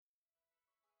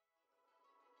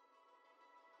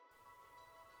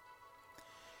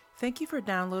Thank you for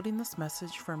downloading this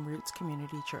message from Roots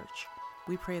Community Church.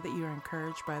 We pray that you are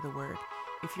encouraged by the word.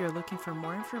 If you are looking for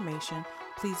more information,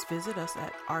 please visit us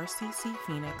at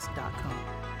rccphoenix.com.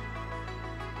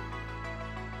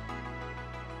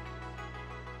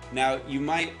 Now, you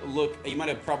might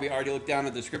have probably already looked down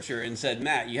at the scripture and said,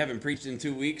 Matt, you haven't preached in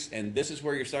 2 weeks, and this is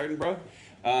where you're starting, bro?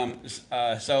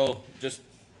 So just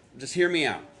hear me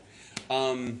out.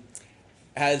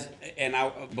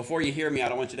 Before you hear me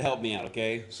out, I want you to help me out,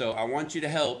 okay? So I want you to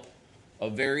help a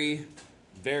very,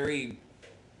 very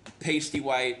pasty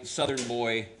white Southern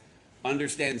boy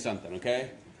understand something,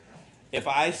 okay? If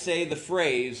I say the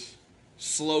phrase,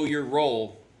 slow your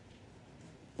roll,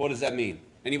 what does that mean?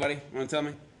 Anybody want to tell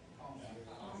me?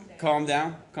 Calm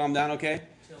down. Calm down, okay?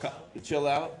 Chill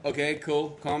out. Okay,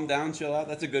 cool. Calm down, chill out.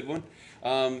 That's a good one.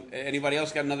 Anybody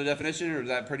else got another definition, or does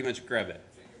that pretty much grab it?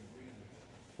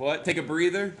 What? Take a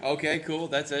breather? Okay, cool.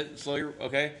 That's it. Slow your...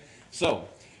 Okay. So,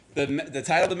 the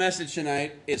title of the message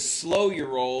tonight is Slow Your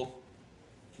Roll,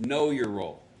 Know Your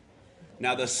Roll.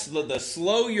 Now, the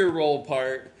slow your roll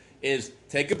part is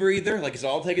take a breather. Like, it's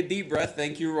all take a deep breath.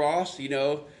 Thank you, Ross. You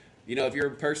know, if you're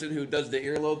a person who does the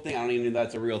earlobe thing, I don't even know if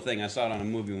that's a real thing. I saw it on a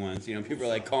movie once. People are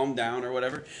like, calm down or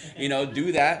whatever.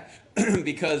 Do that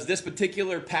because this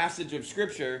particular passage of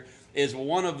Scripture is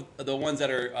one of the ones that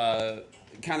are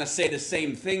kind of say the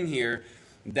same thing here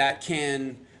that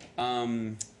can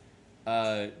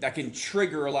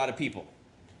trigger a lot of people,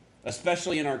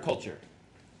 especially in our culture,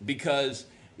 because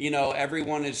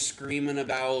everyone is screaming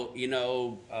about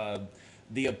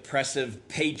the oppressive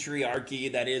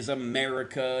patriarchy that is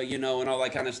America, and all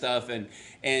that kind of stuff.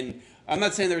 And I'm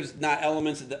not saying there's not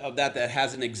elements of that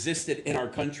hasn't existed in our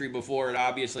country before. It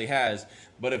obviously has.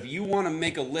 But if you want to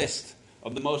make a list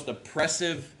of the most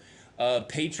oppressive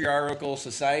patriarchal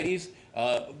societies,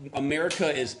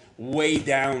 America is way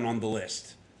down on the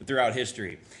list throughout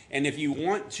history. And if you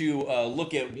want to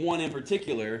look at one in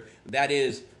particular that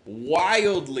is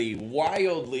wildly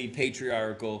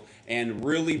patriarchal and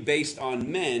really based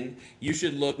on men, you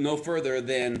should look no further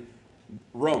than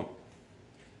Rome.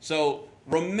 So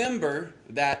remember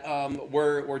that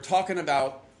we're talking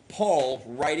about Paul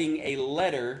writing a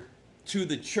letter to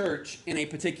the church in a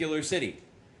particular city.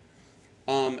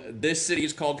 This city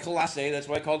is called Colossae. That's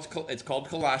why it's called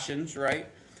Colossians, right?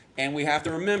 And we have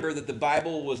to remember that the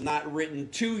Bible was not written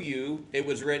to you. It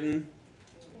was written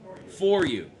for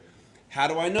you. How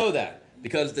do I know that?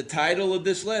 Because the title of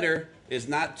this letter is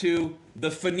not to the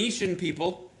Phoenician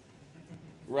people,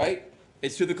 right?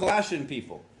 It's to the Colossian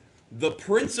people. The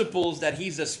principles that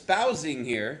he's espousing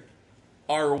here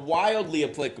are wildly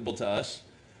applicable to us,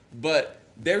 but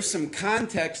there's some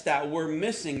context that we're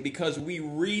missing because we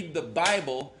read the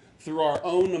Bible through our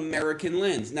own American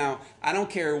lens. Now, I don't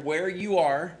care where you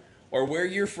are or where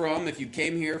you're from, if you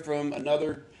came here from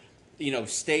another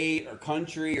state or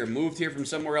country or moved here from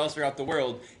somewhere else throughout the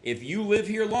world, if you live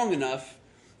here long enough,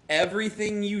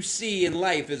 everything you see in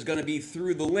life is going to be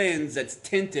through the lens that's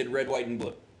tinted red, white, and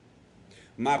blue.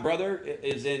 My brother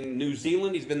is in New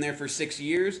Zealand. He's been there for 6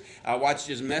 years. I watched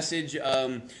his message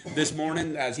this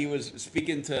morning as he was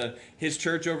speaking to his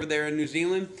church over there in New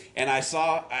Zealand. And I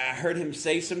heard him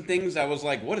say some things. I was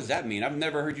like, what does that mean? I've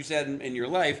never heard you say that in your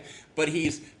life. But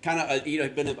he's kind of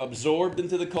been absorbed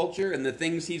into the culture, and the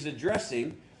things he's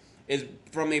addressing is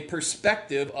from a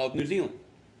perspective of New Zealand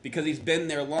because he's been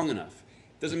there long enough.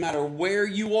 It doesn't matter where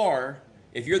you are.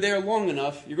 If you're there long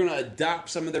enough, you're going to adopt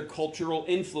some of their cultural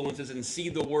influences and see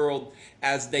the world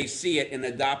as they see it and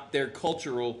adopt their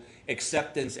cultural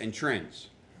acceptance and trends.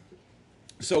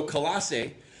 So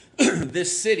Colossae,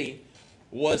 this city,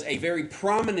 was a very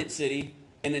prominent city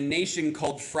in a nation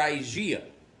called Phrygia.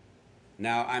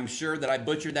 Now, I'm sure that I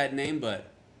butchered that name,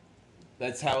 but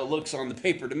that's how it looks on the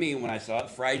paper to me when I saw it,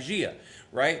 Phrygia,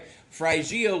 right?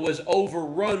 Phrygia was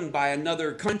overrun by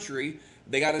another country.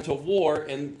 They got into war,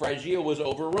 and Phrygia was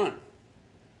overrun.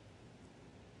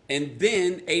 And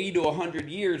then, 80 to 100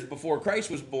 years before Christ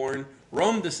was born,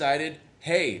 Rome decided,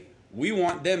 hey, we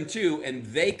want them too, and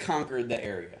they conquered the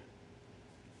area.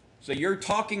 So you're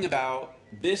talking about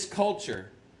this culture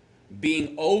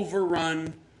being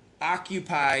overrun,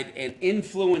 occupied, and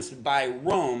influenced by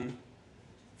Rome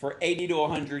for 80 to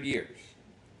 100 years.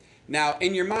 Now,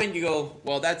 in your mind, you go,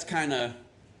 well, that's a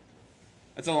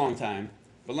long time.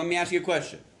 But let me ask you a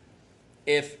question.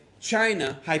 If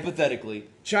China, hypothetically,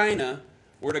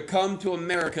 were to come to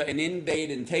America and invade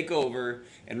and take over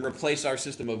and replace our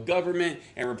system of government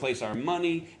and replace our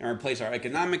money and replace our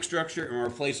economic structure and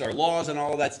replace our laws and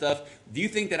all of that stuff, do you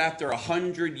think that after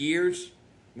 100 years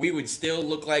we would still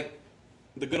look like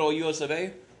the good old US of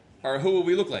A? Or who would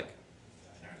we look like?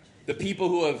 The people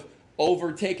who have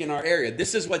overtaken our area.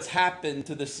 This is what's happened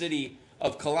to the city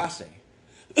of Colossae.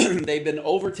 They've been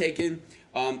overtaken.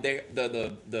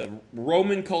 The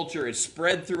Roman culture is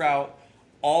spread throughout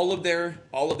all of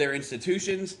their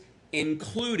institutions,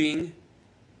 including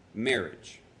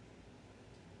marriage.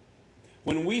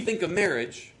 When we think of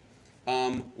marriage,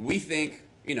 we think,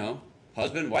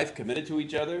 husband, wife committed to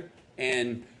each other,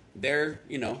 and they're,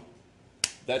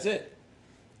 that's it.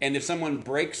 And if someone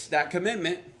breaks that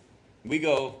commitment, we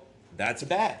go, that's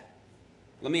bad.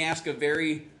 Let me ask a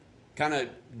very kind of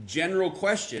general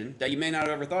question that you may not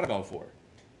have ever thought about before.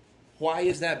 Why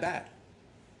is that bad?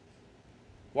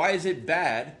 Why is it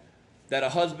bad that a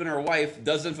husband or wife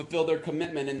doesn't fulfill their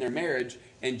commitment in their marriage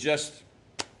and just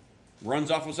runs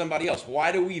off with somebody else?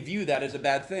 Why do we view that as a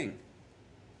bad thing?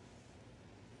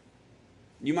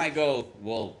 You might go,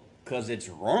 well, because it's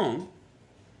wrong.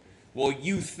 Well,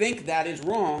 you think that is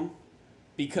wrong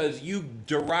because you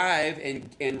derive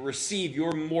and receive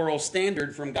your moral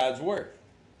standard from God's word.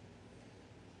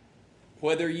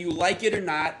 Whether you like it or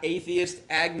not, atheist,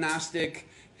 agnostic,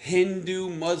 Hindu,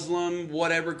 Muslim,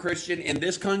 whatever, Christian, in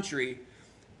this country,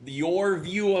 your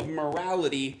view of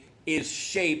morality is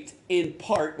shaped in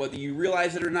part, whether you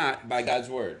realize it or not, by God's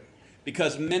word.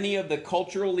 Because many of the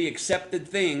culturally accepted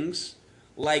things,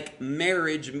 like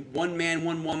marriage, one man,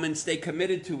 one woman, stay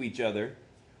committed to each other,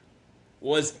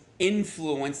 was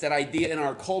influenced, that idea in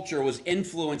our culture was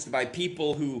influenced by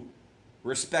people who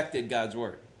respected God's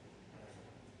word.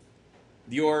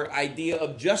 Your idea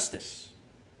of justice.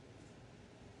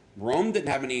 Rome didn't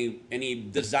have any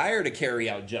desire to carry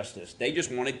out justice. They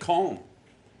just wanted calm.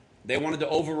 They wanted to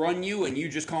overrun you and you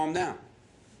just calm down.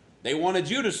 They wanted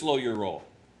you to slow your roll.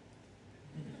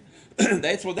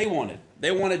 That's what they wanted.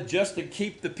 They wanted just to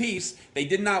keep the peace. They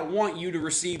did not want you to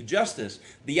receive justice.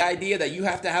 The idea that you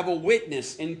have to have a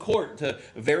witness in court to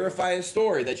verify a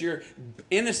story, that you're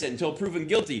innocent until proven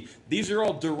guilty. These are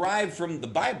all derived from the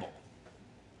Bible.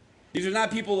 These are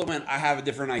not people that went, I have a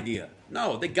different idea.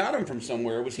 No, they got them from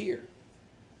somewhere. It was here.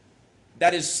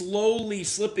 That is slowly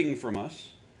slipping from us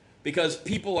because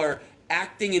people are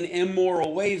acting in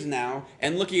immoral ways now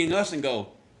and looking at us and go,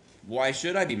 why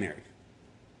should I be married?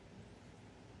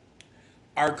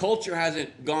 Our culture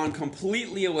hasn't gone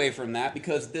completely away from that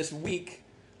because this week,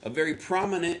 a very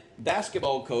prominent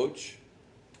basketball coach,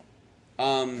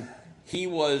 he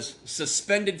was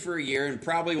suspended for a year and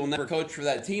probably will never coach for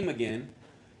that team again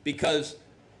because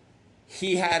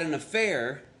he had an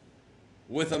affair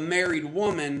with a married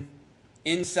woman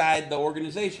inside the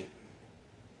organization.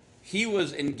 He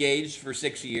was engaged for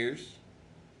 6 years,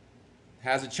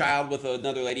 has a child with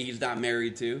another lady he's not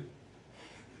married to.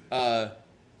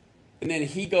 And then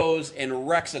he goes and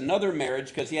wrecks another marriage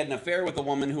because he had an affair with a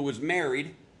woman who was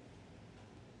married.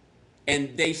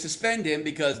 And they suspend him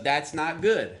because that's not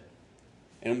good.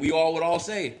 And we all would all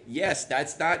say, yes,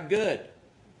 that's not good.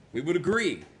 We would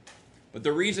agree. But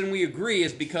the reason we agree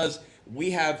is because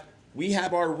we have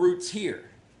our roots here.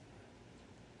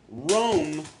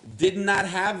 Rome did not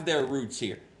have their roots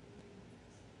here.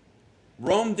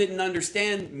 Rome didn't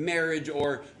understand marriage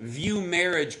or view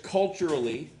marriage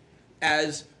culturally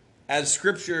as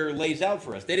Scripture lays out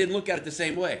for us. They didn't look at it the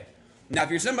same way. Now, if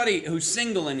you're somebody who's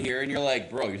single in here and you're like,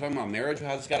 bro, you're talking about marriage?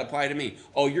 How's this got to apply to me?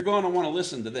 Oh, you're going to want to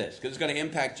listen to this because it's going to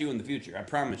impact you in the future. I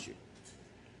promise you.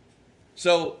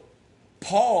 So,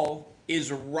 Paul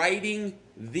is writing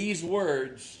these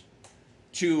words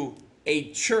to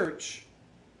a church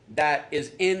that has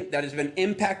been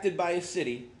impacted by a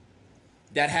city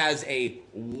that has a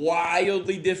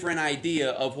wildly different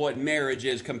idea of what marriage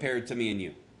is compared to me and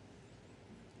you.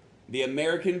 The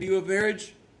American view of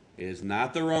marriage is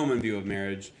not the Roman view of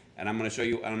marriage, and I'm going to show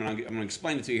you. I'm going to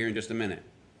explain it to you here in just a minute.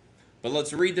 But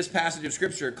let's read this passage of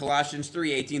Scripture, Colossians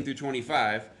 3:18 through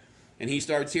 25, and he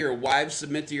starts here. Wives,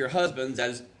 submit to your husbands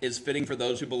as is fitting for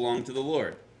those who belong to the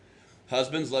Lord.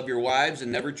 Husbands, love your wives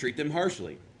and never treat them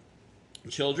harshly.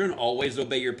 Children, always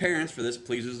obey your parents, for this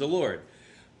pleases the Lord.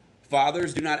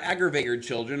 Fathers, do not aggravate your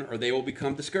children, or they will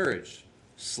become discouraged.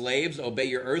 Slaves, obey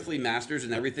your earthly masters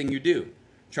in everything you do.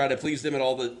 Try to please them at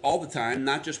all the time,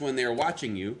 not just when they are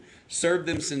watching you. Serve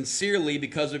them sincerely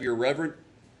because of your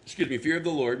fear of the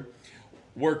Lord.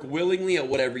 Work willingly at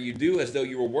whatever you do as though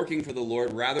you were working for the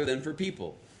Lord rather than for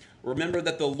people. Remember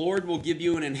that the Lord will give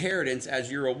you an inheritance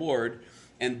as your reward,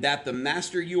 and that the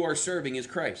master you are serving is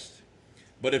Christ.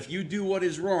 But if you do what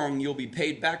is wrong, you'll be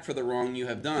paid back for the wrong you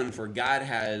have done, for God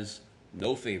has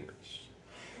no favorites.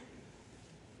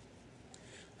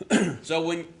 So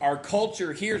when our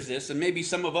culture hears this, and maybe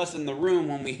some of us in the room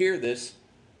when we hear this,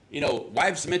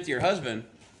 wives, submit to your husband.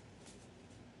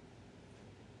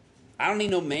 I don't need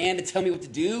no man to tell me what to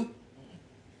do.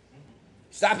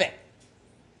 Stop it.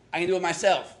 I can do it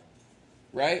myself,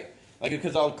 right? Like,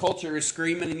 because all culture is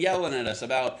screaming and yelling at us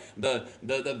about the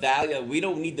value. We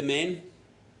don't need the men.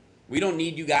 We don't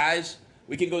need you guys.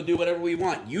 We can go do whatever we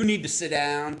want. You need to sit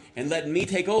down and let me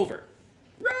take over.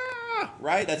 Rah!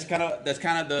 Right? That's kind of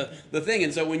the thing.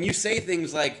 And so when you say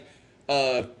things like,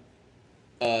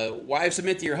 wives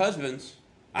submit to your husbands,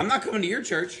 I'm not coming to your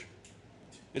church.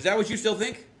 Is that what you still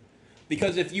think?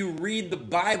 Because if you read the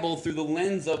Bible through the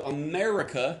lens of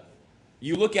America,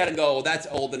 you look at it and go, oh, that's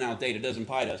old and outdated. It doesn't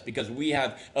apply to us because we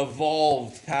have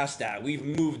evolved past that. We've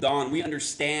moved on. We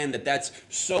understand that that's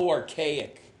so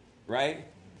archaic, right?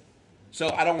 So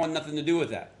I don't want nothing to do with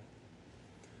that.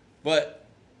 But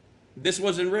this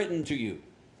wasn't written to you.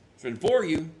 It's written for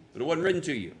you, but it wasn't written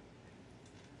to you.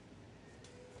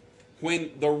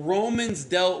 When the Romans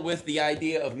dealt with the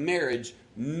idea of marriage,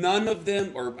 none of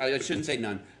them, or I shouldn't say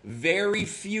none, very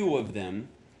few of them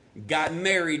got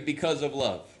married because of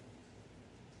love.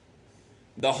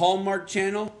 The Hallmark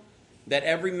Channel that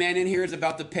every man in here is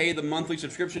about to pay the monthly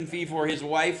subscription fee for his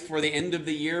wife for the end of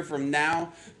the year from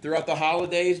now throughout the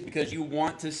holidays because you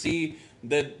want to see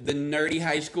the nerdy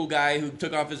high school guy who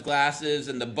took off his glasses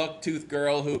and the buck-toothed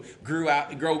girl who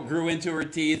grew into her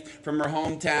teeth from her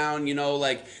hometown, you know,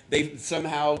 like they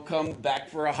somehow come back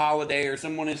for a holiday or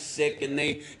someone is sick and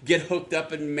they get hooked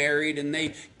up and married and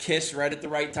they kiss right at the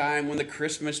right time when the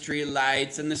Christmas tree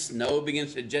lights and the snow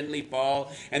begins to gently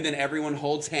fall and then everyone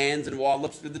holds hands and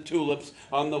wallops through the tulips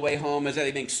on the way home as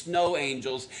they make snow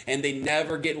angels and they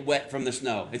never get wet from the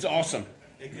snow. It's awesome.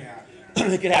 It can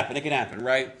happen. It can happen,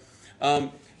 right?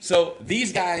 So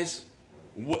these guys,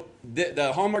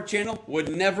 the Hallmark Channel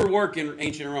would never work in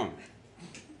ancient Rome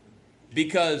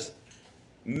because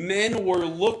men were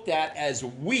looked at as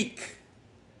weak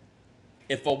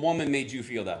if a woman made you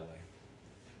feel that way.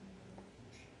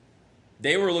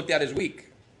 They were looked at as weak.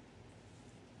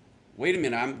 Wait a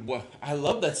minute, I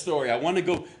love that story.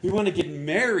 We want to get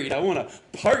married. I want a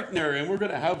partner, and we're going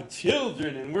to have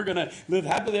children, and we're going to live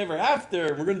happily ever after.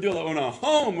 And we're going to do it on a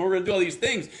home. We're going to do all these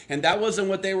things. And that wasn't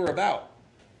what they were about.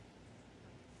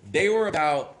 They were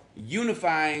about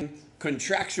unifying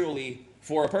contractually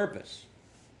for a purpose.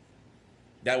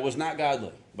 That was not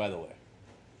godly, by the way.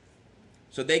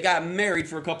 So they got married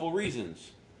for a couple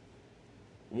reasons.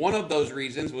 One of those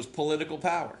reasons was political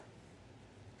power.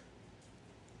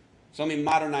 So let me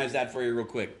modernize that for you real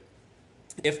quick.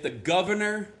 If the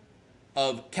governor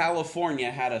of California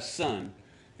had a son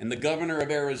and the governor of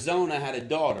Arizona had a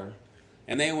daughter,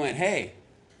 and they went, hey,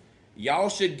 y'all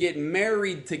should get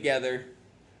married together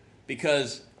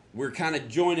because we're kind of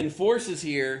joining forces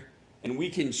here and we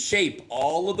can shape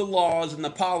all of the laws and the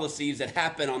policies that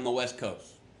happen on the West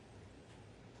Coast.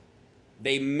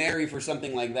 They marry for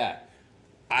something like that.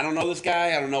 I don't know this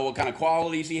guy. I don't know what kind of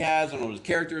qualities he has. I don't know what his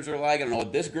characters are like. I don't know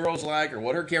what this girl's like or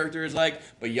what her character is like.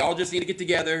 But y'all just need to get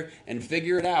together and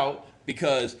figure it out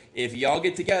because if y'all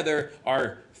get together,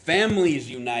 our families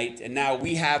unite and now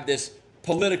we have this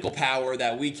political power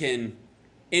that we can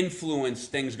influence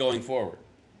things going forward.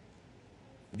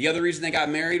 The other reason they got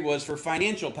married was for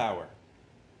financial power.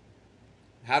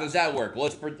 How does that work? Well,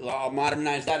 I'll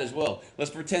modernize that as well. Let's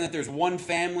pretend that there's one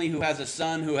family who has a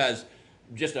son who has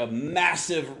just a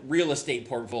massive real estate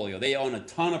portfolio. They own a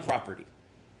ton of property,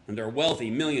 and they're wealthy,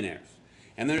 millionaires.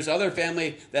 And there's other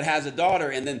family that has a daughter,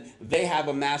 and then they have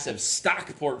a massive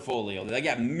stock portfolio. They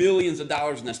got millions of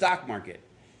dollars in the stock market.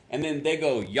 And then they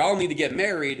go, y'all need to get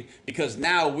married because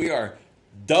now we are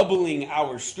doubling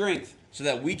our strength so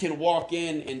that we can walk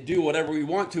in and do whatever we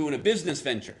want to in a business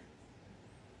venture.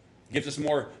 Gives us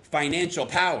more financial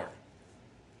power.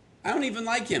 I don't even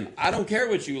like him. I don't care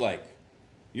what you like.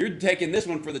 You're taking this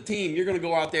one for the team. You're going to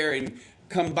go out there and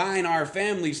combine our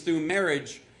families through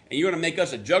marriage, and you're going to make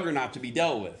us a juggernaut to be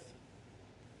dealt with.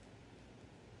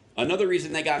 Another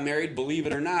reason they got married, believe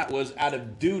it or not, was out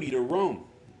of duty to Rome.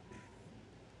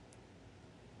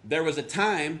 There was a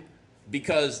time,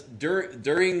 because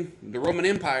during the Roman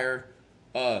Empire,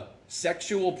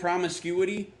 sexual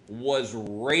promiscuity was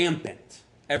rampant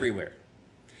everywhere.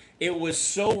 It was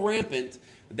so rampant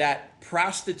that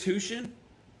prostitution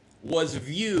was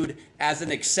viewed as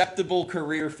an acceptable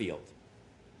career field.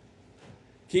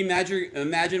 Can you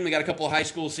imagine we got a couple of high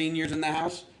school seniors in the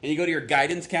house and you go to your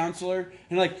guidance counselor and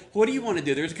you're like, what do you want to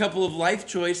do? There's a couple of life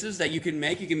choices that you can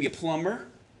make. You can be a plumber,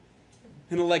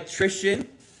 an electrician,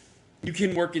 you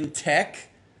can work in tech,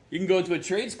 you can go to a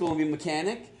trade school and be a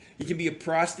mechanic, you can be a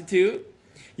prostitute,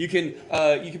 you can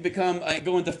become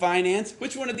go into finance.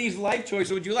 Which one of these life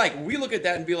choices would you like? We look at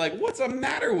that and be like, what's the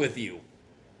matter with you?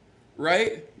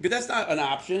 Right? Because that's not an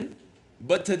option.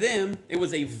 But to them, it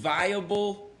was a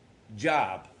viable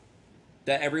job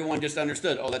that everyone just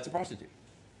understood. Oh, that's a prostitute.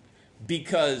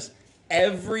 because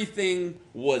everything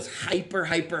was hyper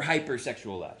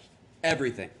sexualized.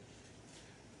 Everything.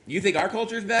 You think our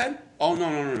culture is bad? Oh,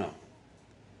 no.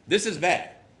 This is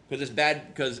bad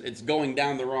because it's going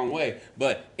down the wrong way.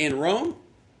 But in Rome,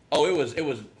 oh, it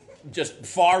was just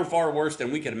far worse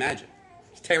than we could imagine.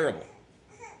 It's terrible.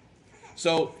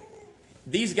 So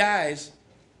these guys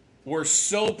were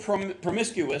so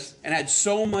promiscuous and had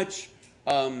so much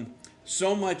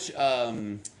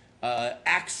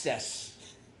access,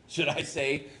 should I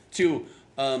say, to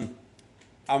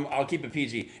I'll keep it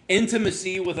PG,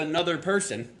 intimacy with another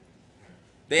person.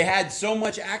 They had so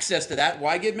much access to that.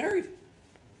 Why get married?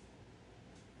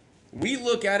 We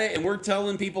look at it and we're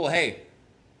telling people, hey,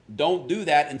 don't do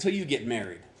that until you get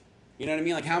married. You know what I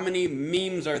mean? Like, how many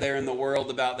memes are there in the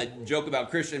world that joke about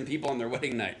Christian people on their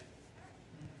wedding night?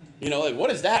 You know, like, what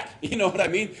is that? You know what I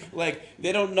mean? Like,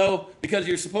 they don't know, because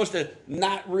you're supposed to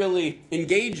not really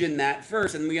engage in that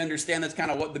first, and we understand that's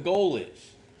kind of what the goal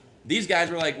is. These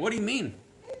guys were like, what do you mean?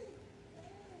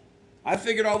 I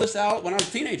figured all this out when I was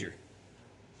a teenager.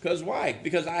 Because why?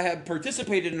 Because I have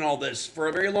participated in all this for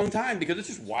a very long time, because it's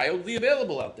just wildly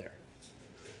available out there.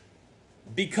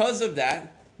 Because of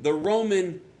that, the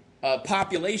Roman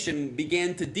population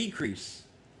began to decrease.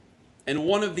 And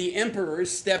one of the emperors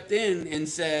stepped in and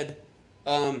said,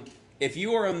 if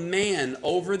you are a man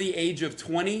over the age of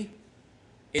 20,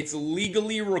 it's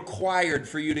legally required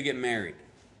for you to get married.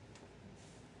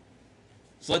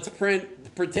 So let's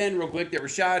pretend real quick that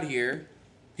Rashad here,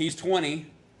 he's 20,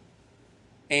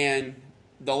 and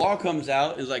the law comes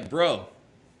out and is like, bro,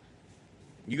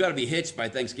 you got to be hitched by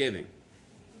Thanksgiving.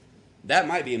 That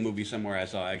might be a movie somewhere I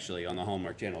saw, actually, on the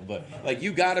Hallmark Channel. But, like,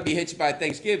 you got to be hitched by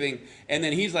Thanksgiving. And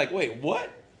then he's like, wait,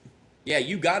 what? Yeah,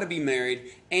 you got to be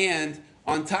married. And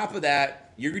on top of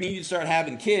that, you're going to need to start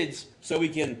having kids so we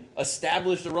can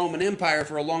establish the Roman Empire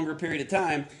for a longer period of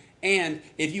time. And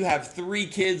if you have 3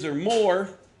 kids or more,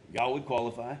 y'all would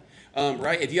qualify,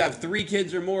 right? If you have 3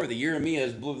 kids or more, the year of me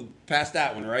has blew past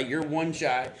that one, right? You're one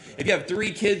shy. If you have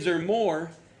 3 kids or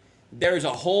more, there's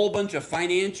a whole bunch of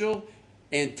financial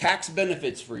and tax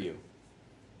benefits for you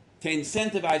to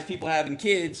incentivize people having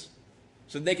kids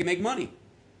so they can make money.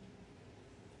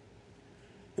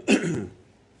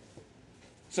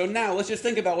 So now let's just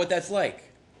think about what that's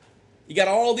like. You got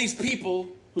all these people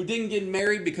who didn't get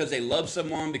married because they love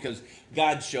someone, because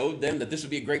God showed them that this would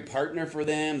be a great partner for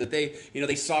them, that they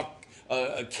saw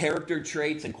character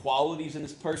traits and qualities in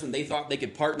this person they thought they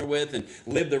could partner with and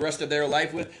live the rest of their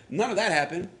life with. None of that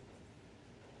happened.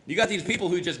 You got these people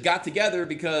who just got together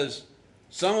because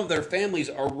some of their families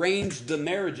arranged the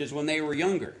marriages when they were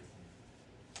younger.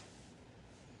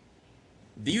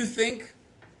 Do you think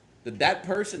that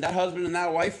person, that husband and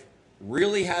that wife,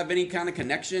 really have any kind of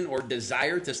connection or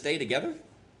desire to stay together?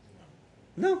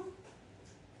 No.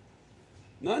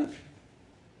 None.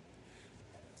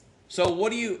 So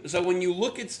when you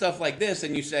look at stuff like this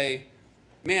and you say,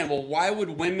 man, well, why would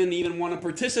women even want to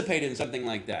participate in something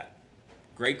like that?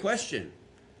 Great question.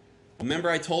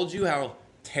 Remember I told you how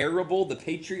terrible the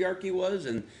patriarchy was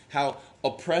and how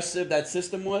oppressive that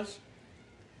system was?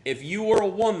 If you were a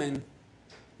woman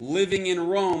living in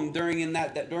Rome during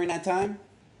that time,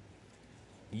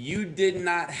 you did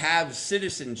not have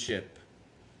citizenship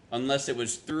unless it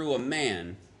was through a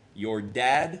man, your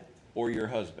dad or your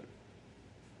husband.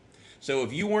 So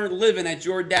if you weren't living at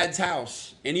your dad's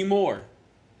house anymore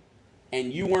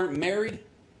and you weren't married,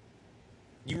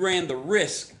 you ran the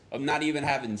risk of not even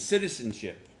having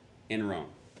citizenship in Rome.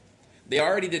 They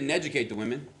already didn't educate the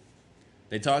women.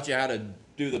 They taught you how to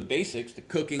do the basics, the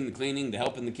cooking, the cleaning, the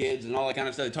helping the kids, and all that kind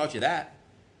of stuff. They taught you that.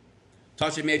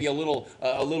 Taught you maybe a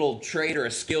little trade or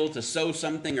a skill to sew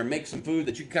something or make some food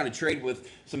that you could kind of trade with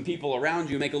some people around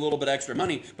you, make a little bit extra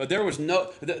money. But there was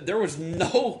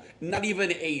no, not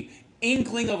even a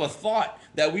inkling of a thought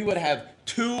that we would have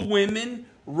 2 women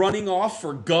running off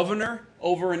for governor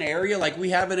over an area like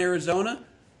we have in Arizona.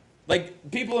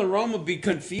 Like, people in Rome would be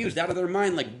confused out of their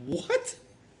mind, like, what?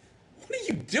 What are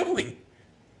you doing?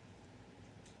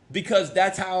 Because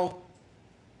that's how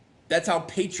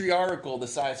patriarchal the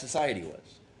society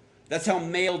was. That's how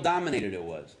male-dominated it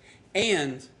was.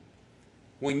 And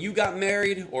when you got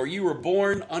married or you were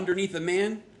born underneath a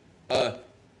man,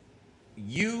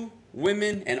 you,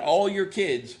 women, and all your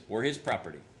kids were his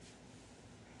property.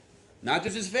 Not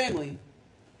just his family,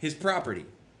 his property.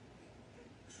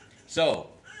 So,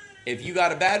 if you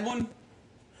got a bad one,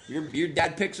 your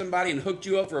dad picked somebody and hooked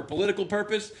you up for a political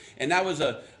purpose, and that was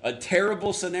a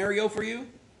terrible scenario for you,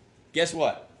 guess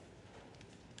what?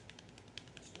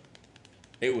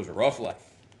 It was a rough life.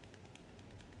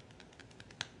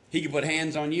 He could put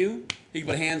hands on you. He could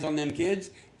put hands on them kids.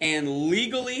 And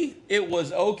legally, it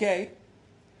was okay.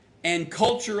 And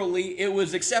culturally, it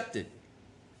was accepted.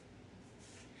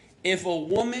 If a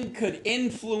woman could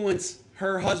influence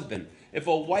her husband, if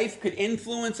a wife could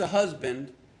influence a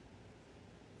husband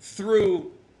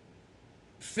through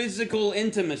physical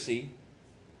intimacy,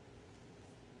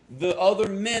 the other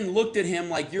men looked at him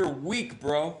like, you're weak,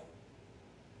 bro.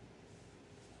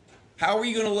 How are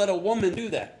you going to let a woman do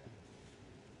that?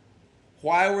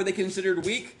 Why were they considered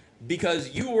weak?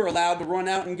 Because you were allowed to run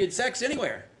out and get sex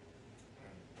anywhere.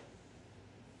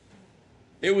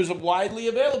 It was widely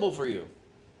available for you.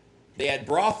 They had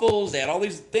brothels, they had all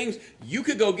these things. You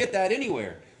could go get that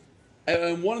anywhere.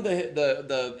 And one of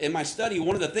the in my study,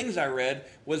 one of the things I read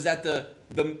was that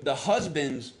the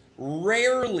husbands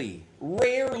rarely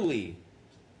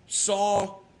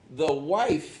saw the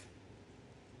wife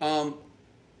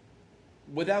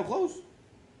without clothes.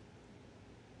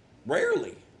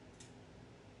 Rarely.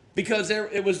 Because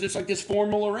it was just like this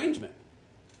formal arrangement.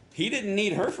 He didn't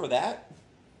need her for that.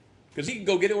 Because he could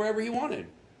go get it wherever he wanted.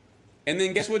 And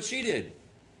then guess what she did?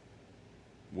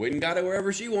 Went and got it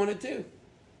wherever she wanted to.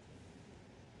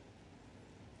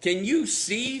 Can you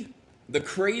see the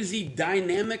crazy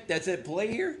dynamic that's at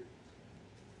play here?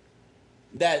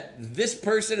 That this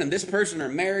person and this person are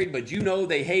married, but you know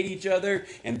they hate each other,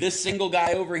 and this single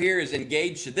guy over here is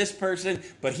engaged to this person,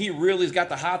 but he really's got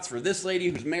the hots for this lady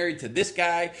who's married to this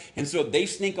guy, and so they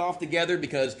sneak off together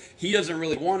because he doesn't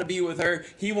really want to be with her.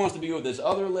 He wants to be with this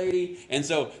other lady, and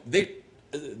so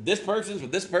this person's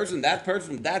with this person, that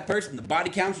person with that person. The body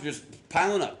counts are just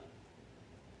piling up.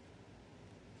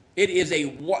 It is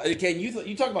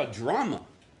you talk about drama.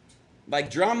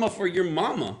 Like drama for your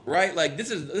mama, right? Like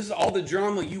this is all the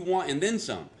drama you want and then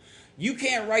some. You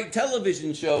can't write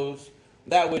television shows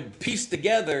that would piece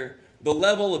together the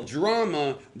level of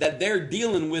drama that they're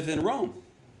dealing with in Rome.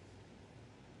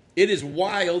 It is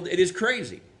wild. It is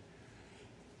crazy.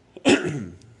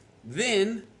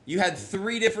 Then you had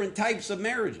 3 different types of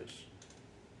marriages.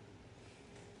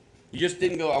 You just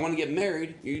didn't go, I want to get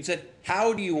married. You said,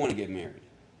 how do you want to get married?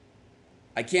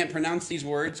 I can't pronounce these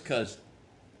words because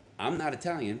I'm not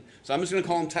Italian, so I'm just going to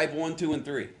call them type 1, 2, and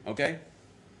 3, okay?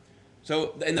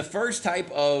 So in the first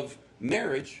type of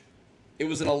marriage, it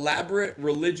was an elaborate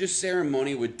religious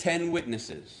ceremony with 10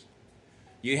 witnesses.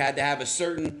 You had to have a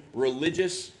certain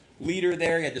religious leader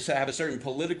there, you had to have a certain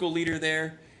political leader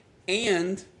there,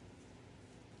 and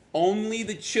only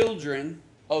the children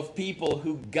of people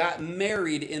who got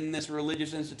married in this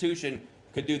religious institution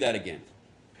could do that again.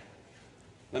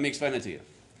 Let me explain it to you.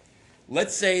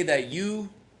 Let's say that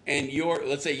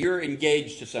let's say you're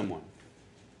engaged to someone,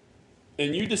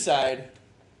 and you decide,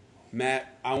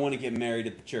 Matt, I want to get married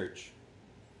at the church.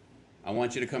 I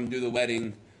want you to come do the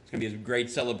wedding. It's going to be a great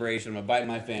celebration. I'm going to invite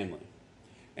my family.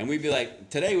 And we'd be like,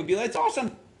 today we'd be like, it's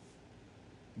awesome.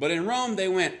 But in Rome, they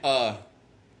went,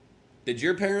 did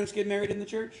your parents get married in the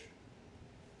church?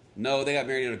 No, they got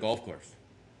married at a golf course.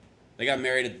 They got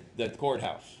married at the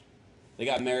courthouse. They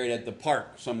got married at the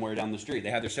park somewhere down the street. They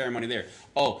had their ceremony there.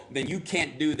 Oh, then you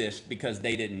can't do this because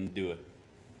they didn't do it.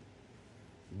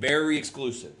 Very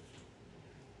exclusive.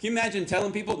 Can you imagine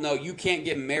telling people, no, you can't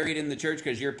get married in the church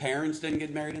because your parents didn't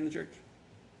get married in the church?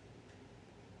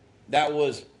 That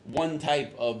was one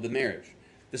type of the marriage.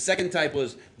 The second type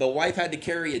was the wife had to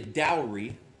carry a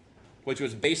dowry, which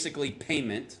was basically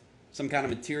payment, some kind of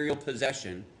material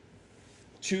possession,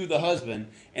 to the husband,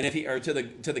 and if he or to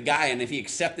the guy, and if he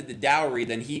accepted the dowry,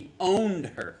 then he owned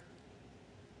her.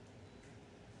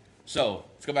 So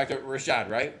let's go back to Rashad,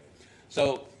 right?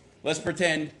 So let's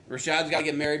pretend Rashad's got to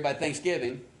get married by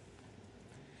Thanksgiving,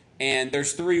 and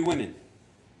there's 3 women,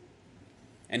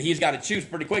 and he's got to choose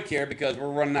pretty quick here because we're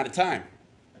running out of time,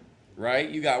 right?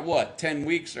 You got what, 10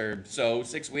 weeks or so,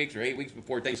 6 weeks or 8 weeks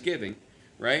before Thanksgiving,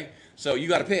 right? So you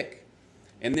got to pick,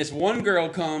 and this one girl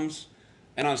comes.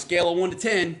 And on a scale of 1 to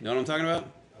 10, know what I'm talking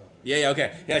about? Yeah,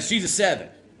 okay. Yeah, she's a 7.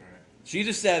 She's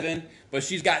a 7, but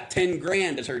she's got 10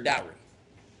 grand as her dowry.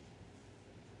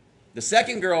 The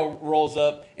second girl rolls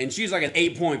up, and she's like an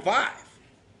 8.5,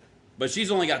 but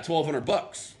she's only got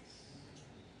 $1,200.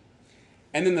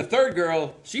 And then the third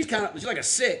girl, she's like a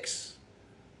 6,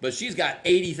 but she's got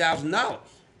 $80,000.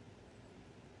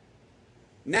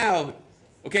 Now,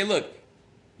 okay, look,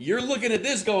 you're looking at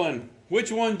this going,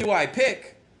 which one do I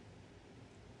pick?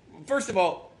 First of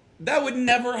all, that would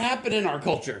never happen in our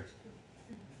culture.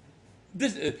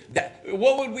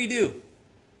 What would we do?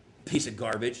 Piece of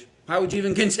garbage. Why would you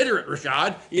even consider it,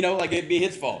 Rashad? You know, like it'd be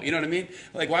his fault. You know what I mean?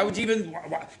 Like, why'd you even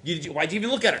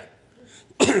look at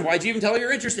her? Why'd you even tell her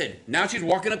you're interested? Now she's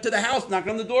walking up to the house,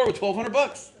 knocking on the door with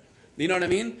 $1,200. You know what I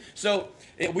mean? So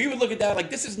we would look at that like,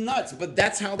 this is nuts, but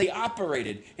that's how they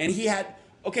operated. And he had,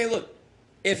 okay, look,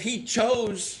 if he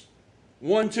chose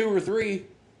 1, 2, or 3,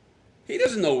 he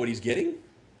doesn't know what he's getting.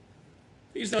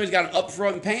 He just knows he's got an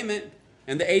upfront payment,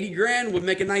 and the 80 grand would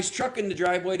make a nice truck in the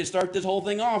driveway to start this whole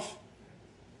thing off.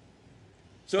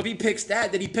 So if he picks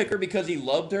that, did he pick her because he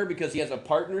loved her, because he has a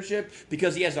partnership,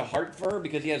 because he has a heart for her,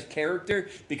 because he has character,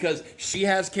 because she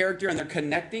has character and they're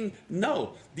connecting?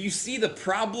 No. Do you see the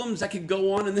problems that could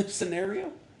go on in this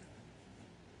scenario?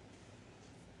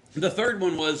 The third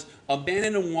one was a man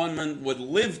and a woman would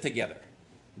live together,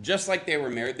 just like they were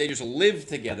married. They just lived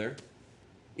together,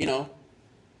 you know,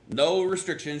 no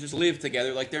restrictions, just live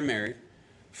together like they're married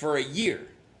for a year.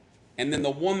 And then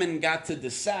the woman got to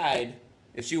decide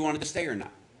if she wanted to stay or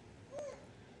not.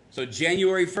 So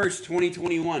January 1st,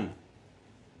 2021,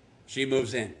 she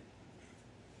moves in.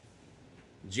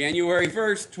 January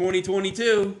 1st,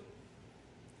 2022,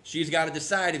 she's got to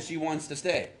decide if she wants to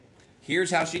stay.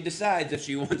 Here's how she decides if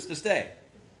she wants to stay.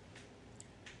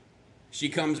 She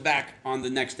comes back on the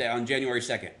next day, on January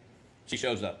 2nd. She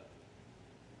shows up.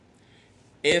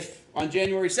 If on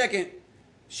January 2nd,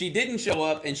 she didn't show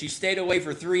up and she stayed away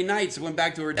for 3 nights and went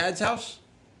back to her dad's house,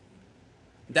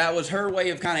 that was her way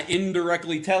of kind of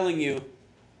indirectly telling you,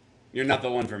 you're not the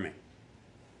one for me.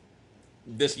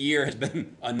 This year has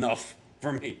been enough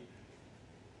for me.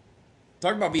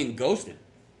 Talk about being ghosted.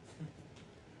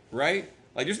 Right?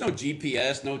 Like, there's no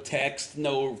GPS, no text,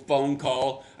 no phone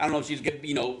call. I don't know if she's,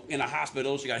 in a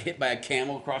hospital. She got hit by a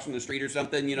camel crossing the street or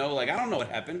something, Like, I don't know what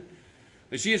happened.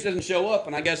 But she just doesn't show up,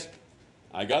 and I guess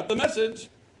I got the message.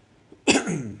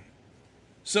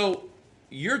 So,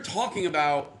 you're talking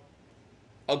about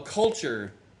a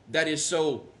culture that is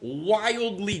so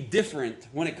wildly different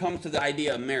when it comes to the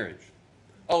idea of marriage.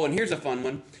 Oh, and here's a fun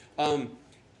one.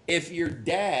 If your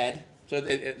dad,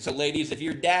 so ladies, if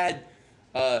your dad,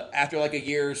 after like a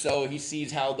year or so, he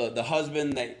sees how the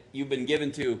husband that you've been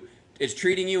given to is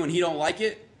treating you and he don't like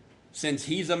it, since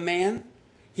he's a man,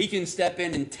 he can step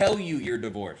in and tell you you're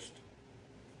divorced.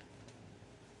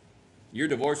 You're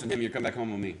divorcing him, you come back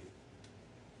home with me.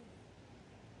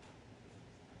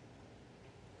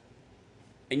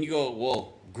 And you go,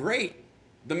 well, great.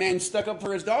 The man stuck up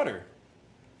for his daughter.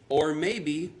 Or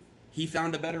maybe he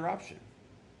found a better option.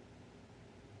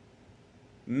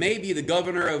 Maybe the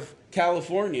governor of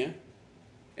California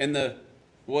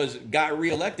got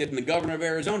reelected and the governor of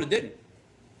Arizona didn't.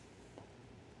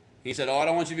 He said, I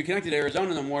don't want you to be connected to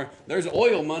Arizona no more. There's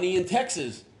oil money in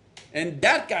Texas. And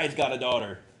that guy's got a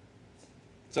daughter.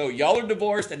 So y'all are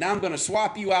divorced, and now I'm going to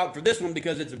swap you out for this one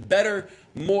because it's better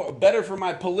for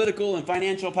my political and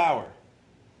financial power.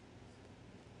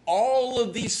 All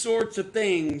of these sorts of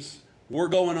things were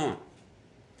going on.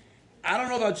 I don't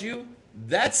know about you.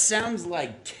 That sounds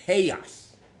like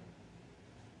chaos.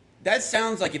 That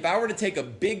sounds like if I were to take a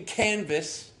big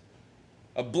canvas,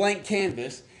 a blank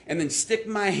canvas, and then stick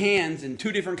my hands in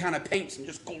 2 different kind of paints and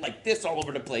just go like this all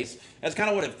over the place. That's kind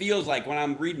of what it feels like when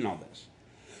I'm reading all this.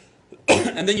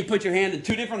 And then you put your hand in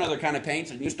 2 different other kind of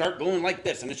paints and you start going like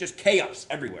this, and it's just chaos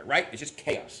everywhere, right? It's just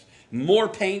chaos. More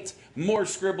paint, more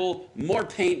scribble, more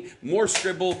paint, more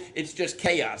scribble. It's just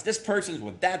chaos. This person's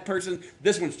with that person.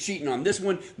 This one's cheating on this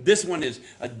one. This one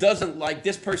doesn't like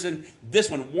this person. This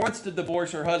one wants to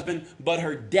divorce her husband, but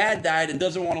her dad died and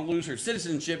doesn't want to lose her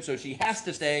citizenship, so she has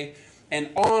to stay. And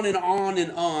on and on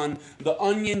and on, the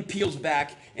onion peels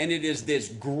back, and it is this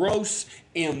gross,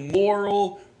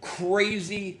 immoral,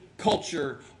 crazy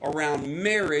culture around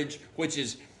marriage, which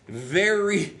is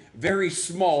very, very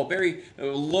small, very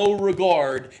low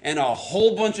regard, and a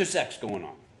whole bunch of sex going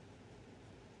on.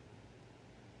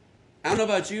 I don't know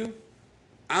about you.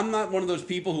 I'm not one of those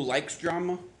people who likes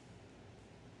drama.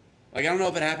 Like, I don't know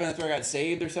if it happened after I got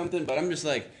saved or something, but I'm just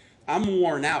like, I'm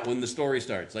worn out when the story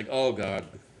starts. Like, oh, God.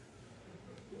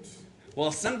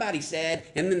 Well, somebody said,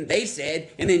 and then they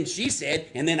said, and then she said,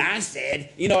 and then I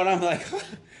said, and I'm like,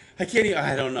 I can't even,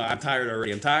 I don't know, I'm tired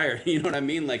already, I'm tired, you know what I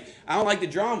mean? Like, I don't like the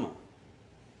drama.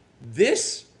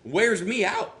 This wears me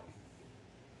out.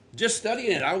 Just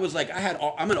studying it, I was like,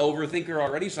 I'm an overthinker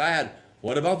already, so I had,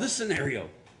 what about this scenario?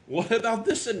 What about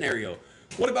this scenario?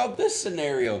 What about this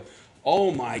scenario?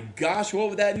 Oh my gosh, what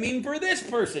would that mean for this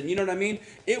person? You know what I mean?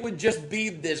 It would just be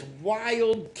this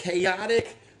wild,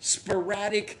 chaotic,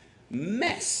 sporadic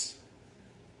mess.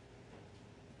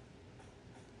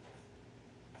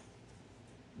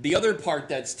 The other part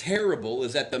that's terrible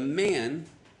is that the man,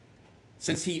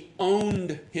 since he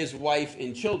owned his wife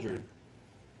and children,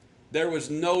 there was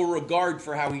no regard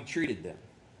for how he treated them.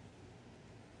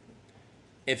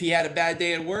 If he had a bad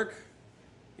day at work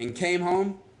and came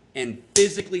home and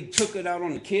physically took it out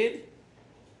on the kid,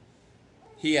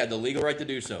 He had the legal right to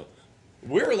do so.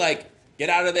 We were like, get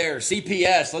out of there,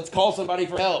 CPS, let's call somebody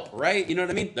for help, right? You know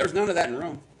what I mean? There's none of that in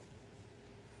Rome.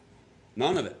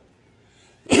 None of it.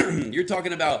 You're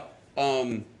talking about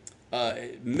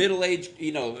middle-aged,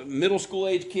 middle school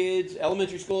age kids,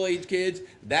 elementary school age kids.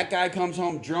 That guy comes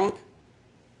home drunk,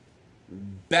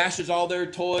 bashes all their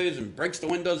toys and breaks the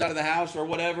windows out of the house or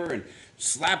whatever, and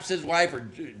slaps his wife or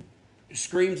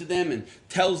screams at them and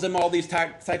tells them all these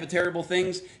type of terrible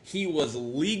things. He was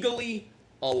legally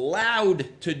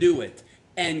allowed to do it,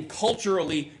 and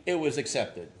culturally it was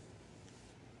accepted.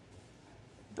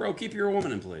 Bro, keep your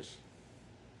woman in place.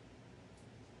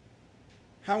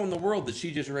 How in the world did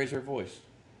she just raise her voice?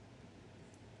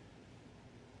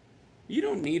 You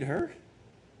don't need her.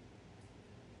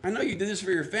 I know you did this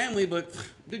for your family, but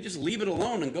dude, just leave it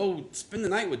alone and go spend the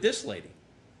night with this lady.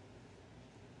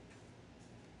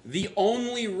 The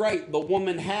only right the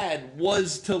woman had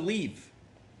was to leave.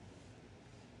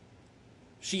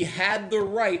 She had the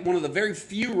right, one of the very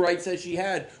few rights that she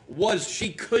had was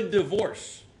she could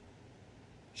divorce.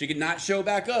 She could not show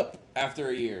back up after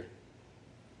a year.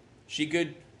 She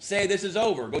could say this is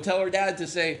over. Go tell her dad to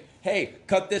say, hey,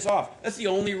 cut this off. That's the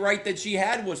only right that she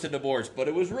had, was to divorce, but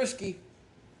it was risky.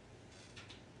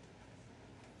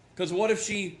 Because what if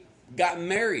she got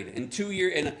married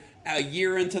and a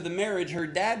year into the marriage, her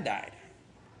dad died?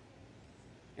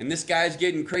 And this guy's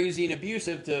getting crazy and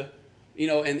abusive to,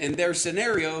 in their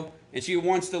scenario, and she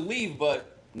wants to leave,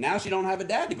 but now she don't have a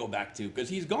dad to go back to because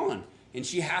he's gone. And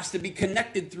she has to be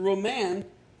connected through a man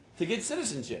to get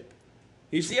citizenship.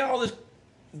 You see how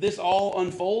this all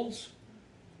unfolds?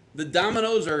 The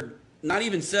dominoes are not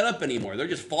even set up anymore. They're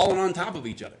just falling on top of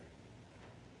each other.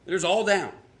 They're just all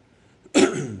down.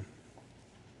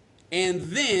 And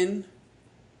then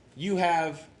you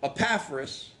have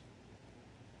Epaphras,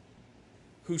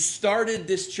 who started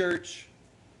this church,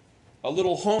 a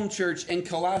little home church in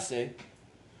Colossae,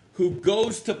 who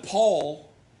goes to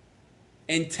Paul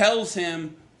and tells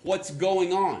him what's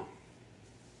going on.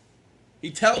 He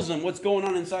tells him what's going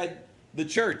on inside the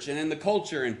church and in the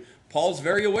culture, and Paul's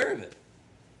very aware of it.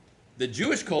 The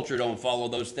Jewish culture don't follow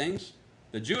those things.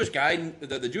 The Jewish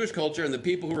culture and the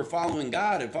people who were following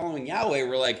God and following Yahweh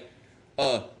were like,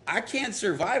 I can't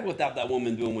survive without that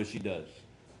woman doing what she does.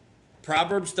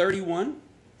 Proverbs 31. It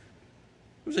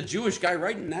was a Jewish guy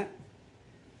writing that.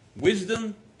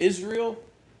 Wisdom, Israel.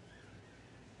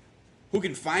 Who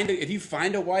can if you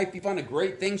find a wife, you find a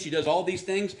great thing, she does all these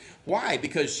things. Why?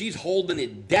 Because she's holding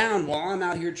it down while I'm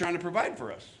out here trying to provide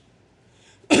for us.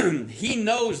 He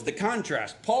knows the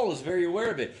contrast. Paul is very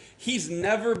aware of it. He's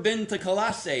never been to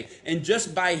Colossae, and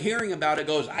just by hearing about it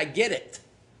goes, I get it.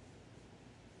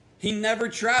 He never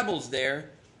travels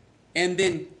there and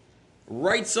then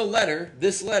writes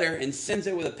this letter, and sends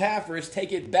it with Epaphras,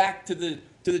 take it back to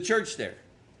the church there.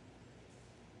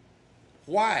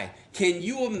 Why? Can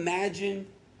you imagine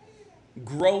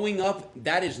growing up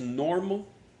that is normal?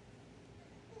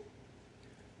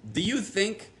 Do you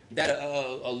think that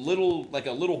a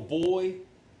little boy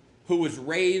who was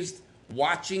raised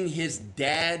watching his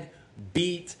dad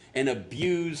beat and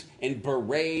abuse and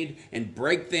berate and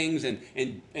break things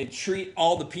and treat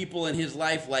all the people in his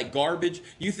life like garbage,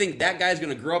 you think that guy's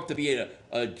going to grow up to be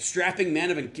a strapping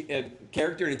man of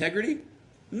character and integrity?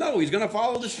 No, he's going to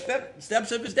follow the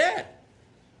steps of his dad.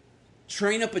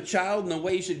 Train up a child in the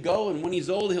way he should go, and when he's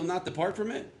old, he'll not depart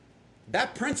from it.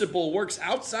 That principle works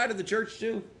outside of the church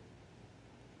too.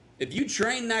 If you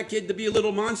train that kid to be a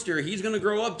little monster, he's going to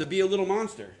grow up to be a little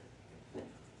monster.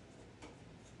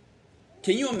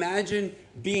 Can you imagine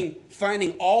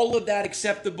finding all of that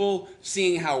acceptable,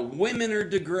 seeing how women are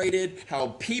degraded,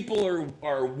 how people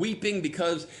are weeping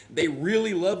because they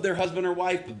really love their husband or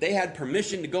wife, but they had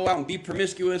permission to go out and be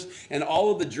promiscuous, and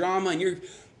all of the drama, and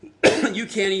you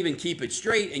can't even keep it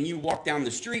straight, and you walk down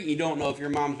the street and you don't know if your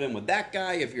mom's been with that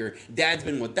guy, if your dad's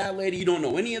been with that lady, you don't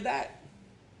know any of that.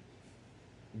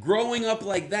 Growing up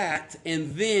like that,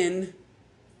 and then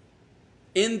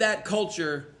in that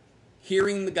culture,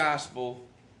 hearing the gospel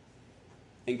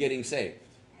and getting saved.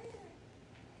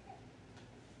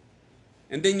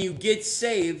 And then you get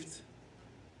saved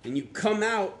and you come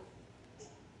out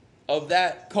of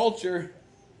that culture,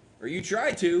 or you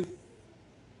try to.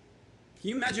 Can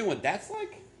you imagine what that's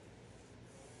like?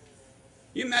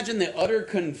 You imagine the utter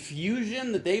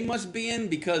confusion that they must be in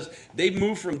because they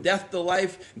move from death to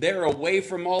life. They're away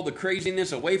from all the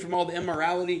craziness, away from all the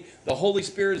immorality. The Holy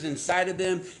Spirit is inside of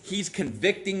them. He's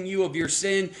convicting you of your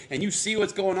sin, and you see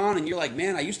what's going on, and you're like,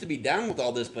 man, I used to be down with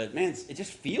all this, but man, it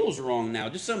just feels wrong now.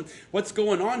 What's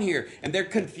going on here? And they're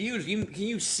confused. Can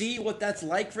you see what that's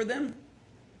like for them?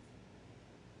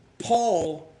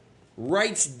 Paul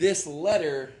writes this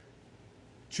letter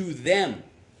to them.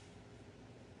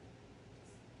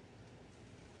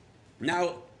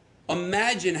 Now,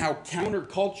 imagine how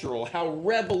countercultural, how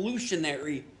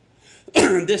revolutionary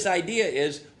this idea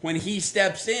is when he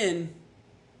steps in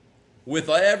with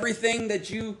everything that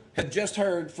you have just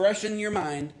heard fresh in your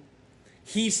mind.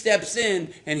 He steps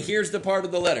in, and here's the part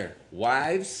of the letter.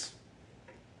 Wives,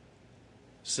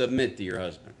 submit to your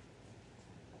husband.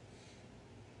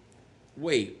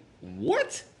 Wait,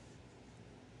 what?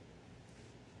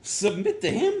 Submit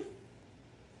to him?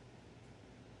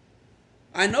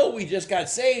 I know we just got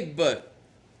saved, but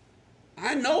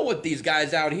I know what these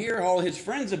guys out here, all his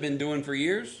friends, have been doing for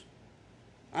years.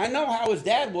 I know how his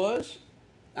dad was.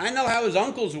 I know how his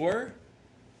uncles were.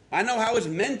 I know how his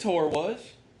mentor was.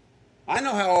 I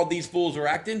know how all these fools are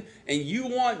acting. And you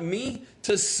want me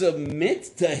to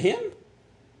submit to him?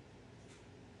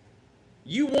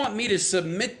 You want me to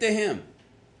submit to him?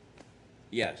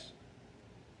 Yes.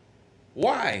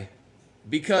 Why?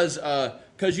 Because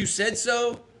you said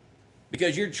so?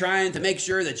 Because you're trying to make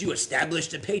sure that you establish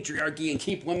the patriarchy and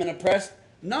keep women oppressed?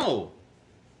 No.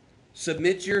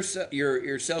 Submit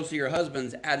yourselves to your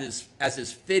husbands as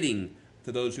is fitting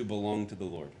to those who belong to the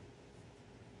Lord.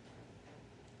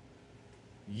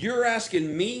 You're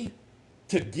asking me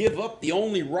to give up the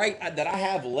only right that I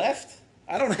have left?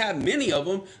 I don't have many of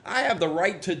them. I have the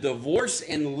right to divorce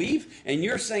and leave. And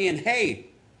you're saying, hey,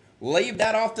 leave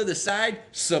that off to the side,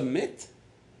 submit?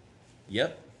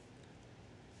 Yep.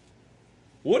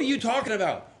 What are you talking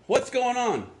about? What's going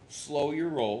on? Slow your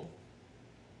roll.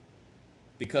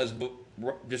 Because,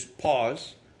 just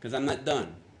pause, because I'm not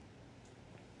done.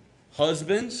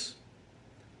 Husbands,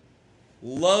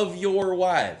 love your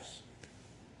wives.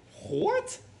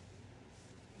 What?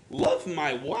 Love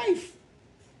my wife?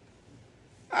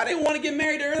 I didn't want to get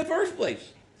married to her in the first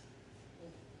place.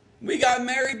 We got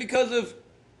married because of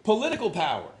political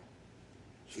power,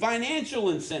 financial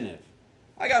incentive.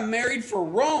 I got married for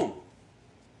Rome.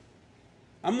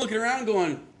 I'm looking around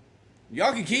going,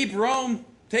 y'all can keep Rome,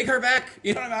 take her back.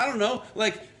 You know, I don't know.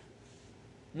 Like,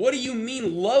 what do you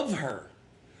mean love her?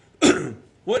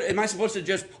 What, am I supposed to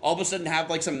just all of a sudden have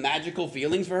like some magical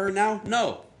feelings for her now?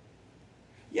 No.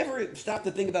 You ever stop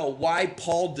to think about why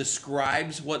Paul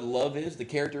describes what love is, the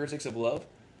characteristics of love?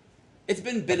 It's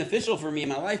been beneficial for me in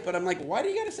my life, but I'm like, why do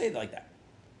you got to say it like that?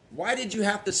 Why did you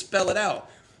have to spell it out?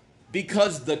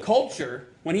 Because the culture,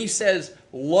 when he says,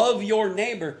 love your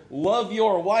neighbor, love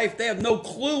your wife, they have no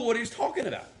clue what he's talking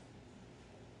about.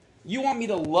 You want me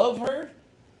to love her?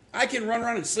 I can run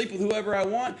around and sleep with whoever I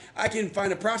want. I can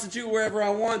find a prostitute wherever I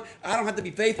want. I don't have to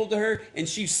be faithful to her, and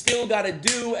she's still got to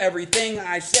do everything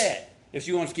I said if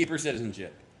she wants to keep her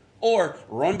citizenship. Or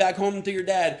run back home to your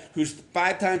dad, who's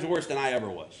 5 times worse than I ever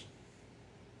was.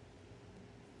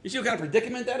 You see what kind of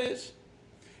predicament that is?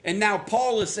 And now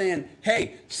Paul is saying,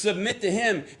 hey, submit to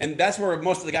him. And that's where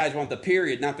most of the guys want the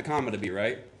period, not the comma to be,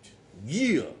 right?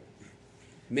 Yeah.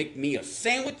 Make me a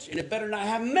sandwich, and it better not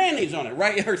have mayonnaise on it,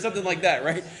 right? Or something like that,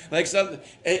 right? Like something.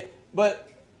 But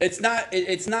it's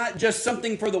not just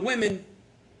something for the women.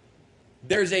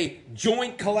 There's a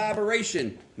joint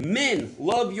collaboration. Men,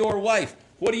 love your wife.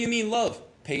 What do you mean love?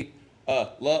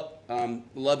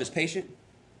 Love is patient.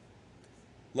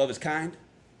 Love is kind.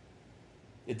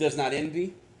 It does not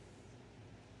envy.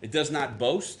 It does not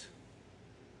boast.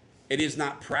 It is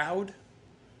not proud.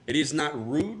 It is not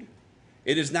rude.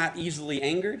 It is not easily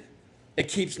angered. It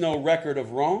keeps no record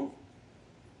of wrong.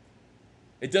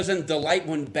 It doesn't delight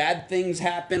when bad things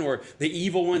happen or the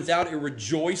evil one's out. It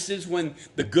rejoices when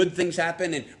the good things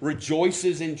happen and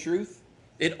rejoices in truth.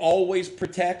 It always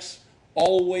protects,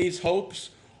 always hopes,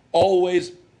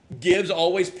 always gives,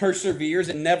 always perseveres.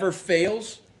 It never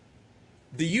fails.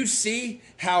 Do you see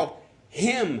how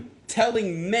him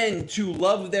telling men to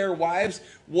love their wives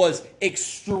was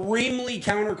extremely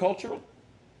countercultural?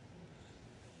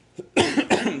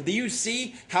 Do you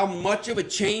see how much of a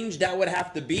change that would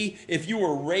have to be if you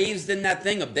were raised in that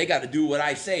thing of they got to do what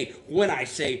I say, when I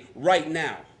say, right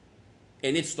now?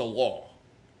 And it's the law.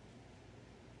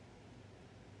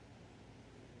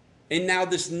 And now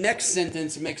this next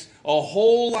sentence makes a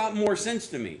whole lot more sense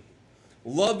to me.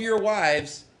 Love your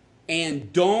wives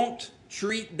and don't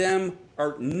treat them,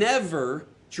 or never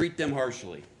treat them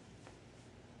harshly.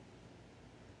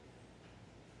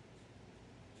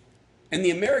 In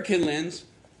the American lens,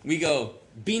 we go,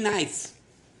 be nice.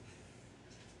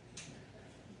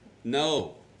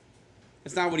 No,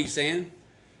 that's not what he's saying.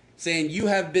 Saying you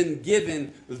have been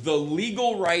given the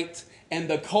legal right and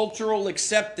the cultural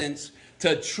acceptance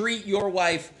to treat your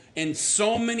wife in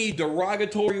so many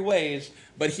derogatory ways,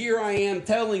 but here I am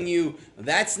telling you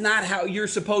that's not how you're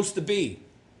supposed to be.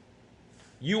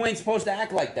 You ain't supposed to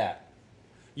act like that.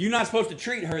 You're not supposed to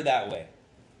treat her that way.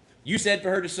 You said for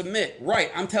her to submit.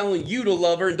 Right, I'm telling you to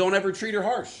love her and don't ever treat her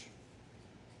harsh.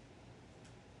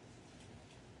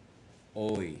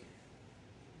 Oi.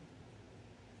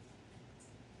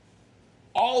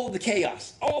 All the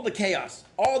chaos, all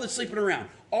the sleeping around,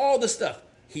 all the stuff.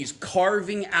 He's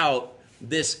carving out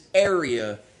this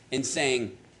area and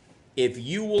saying, if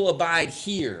you will abide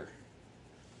here,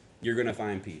 you're going to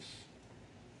find peace.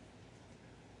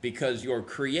 Because your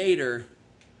Creator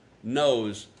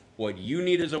knows what you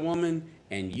need as a woman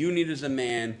and you need as a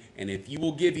man, and if you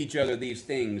will give each other these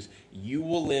things, you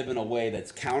will live in a way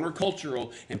that's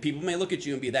countercultural, and people may look at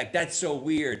you and be like, that's so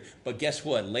weird. But guess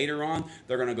what? Later on,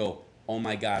 they're going to go, oh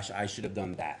my gosh, I should have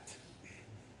done that.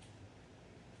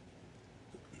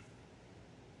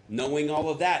 Knowing all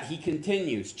of that, he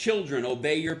continues, children,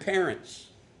 obey your parents.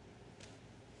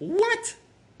 What?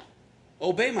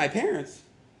 Obey my parents?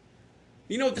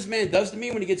 You know what this man does to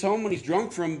me when he gets home when he's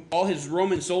drunk from all his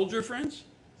Roman soldier friends?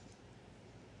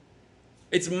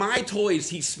 It's my toys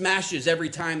he smashes every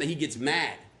time that he gets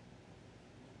mad.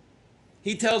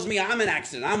 He tells me I'm an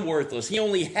accident, I'm worthless. He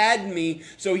only had me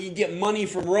so he could get money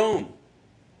from Rome.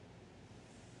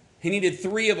 He needed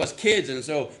 3 of us kids, and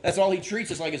so that's all he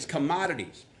treats us like as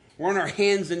commodities. We're on our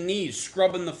hands and knees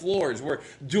scrubbing the floors. We're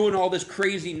doing all this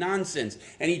crazy nonsense,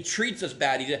 and he treats us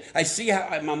bad. I see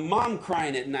how my mom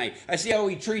crying at night. I see how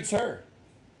he treats her.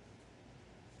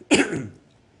 You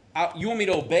want me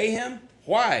to obey him?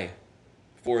 Why?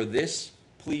 For this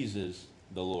pleases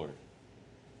the Lord.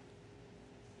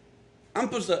 I'm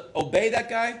supposed to obey that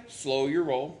guy? Slow your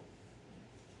roll.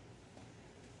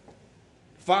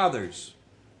 Fathers,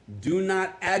 do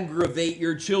not aggravate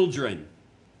your children.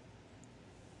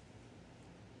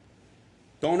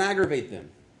 Don't aggravate them,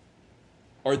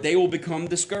 or they will become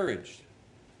discouraged.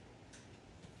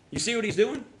 You see what he's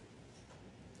doing?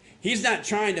 He's not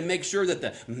trying to make sure that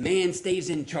the man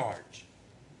stays in charge.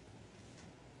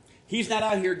 He's not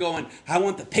out here going, I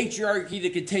want the patriarchy to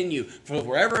continue. For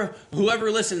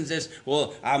whoever listens to this,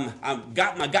 well, I'm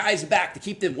got my guys back to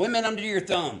keep the women under your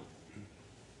thumb.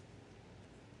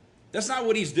 That's not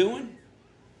what he's doing.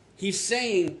 He's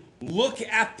saying, look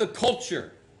at the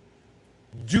culture.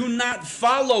 Do not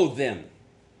follow them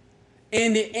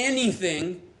in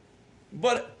anything,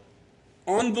 but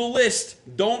on the list,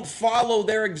 don't follow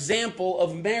their example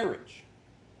of marriage.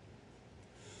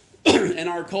 In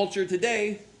our culture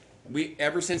today,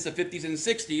 ever since the 50s and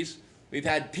 60s, we've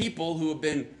had people who have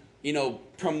been,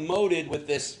 promoted with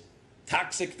this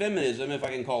toxic feminism, if I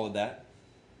can call it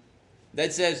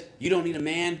that says, you don't need a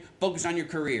man, focus on your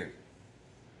career.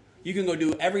 You can go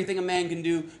do everything a man can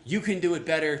do. You can do it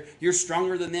better. You're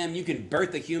stronger than them. You can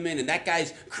birth a human, and that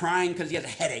guy's crying because he has a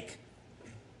headache.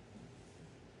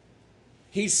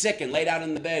 He's sick and laid out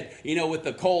in the bed, with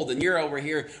the cold, and you're over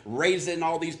here raising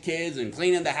all these kids and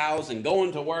cleaning the house and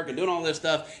going to work and doing all this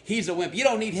stuff. He's a wimp. You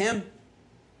don't need him.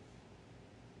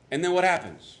 And then what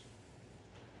happens?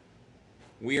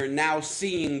 We are now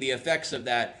seeing the effects of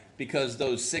that because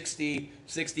those 60,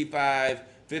 65,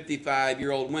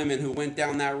 55-year-old women who went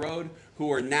down that road,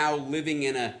 who are now living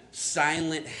in a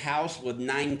silent house with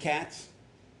 9 cats,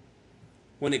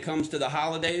 when it comes to the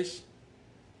holidays,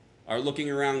 are looking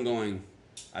around going,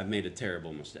 I've made a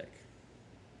terrible mistake.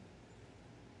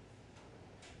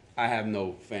 I have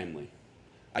no family.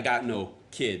 I got no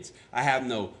kids. I have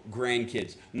no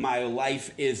grandkids. My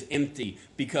life is empty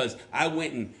because I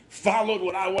went and followed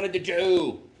what I wanted to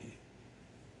do.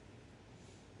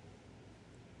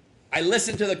 I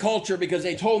listened to the culture because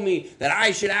they told me that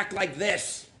I should act like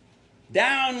this.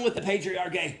 Down with the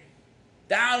patriarchy.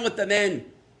 Down with the men.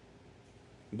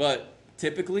 But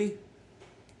typically,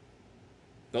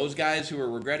 those guys who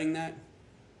are regretting that,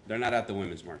 they're not at the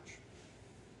Women's March.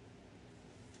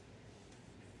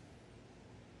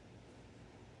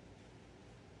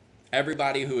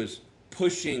 Everybody who is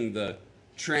pushing the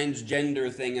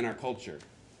transgender thing in our culture.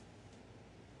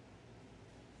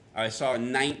 I saw a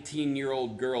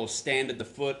 19-year-old girl stand at the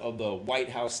foot of the White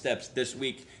House steps this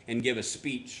week and give a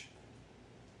speech.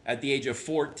 At the age of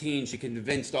 14, she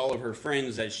convinced all of her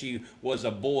friends that she was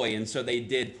a boy, and so they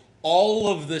did all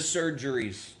of the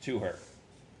surgeries to her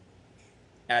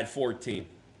at 14.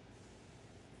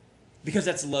 Because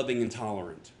that's loving and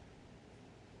tolerant.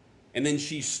 And then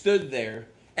she stood there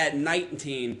at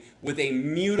 19 with a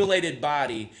mutilated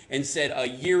body and said, a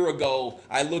year ago,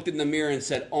 I looked in the mirror and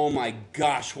said, oh my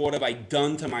gosh, what have I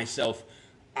done to myself?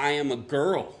 I am a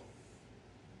girl.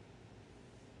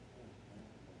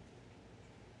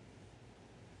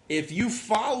 If you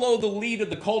follow the lead of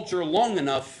the culture long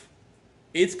enough,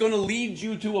 it's going to lead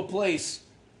you to a place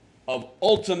of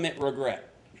ultimate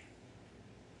regret.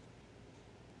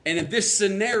 And in this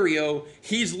scenario,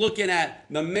 he's looking at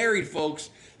the married folks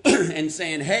and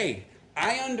saying, hey,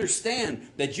 I understand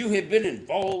that you have been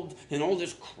involved in all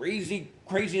this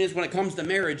craziness when it comes to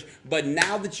marriage, but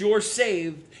now that you're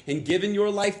saved and given your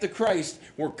life to Christ,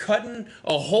 we're cutting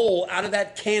a hole out of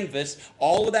that canvas.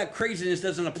 All of that craziness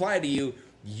doesn't apply to you.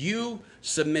 You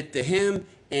submit to him,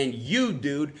 and you,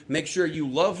 dude, make sure you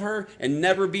love her and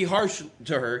never be harsh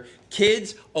to her.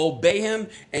 Kids, obey him,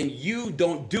 and you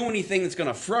don't do anything that's going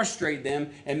to frustrate them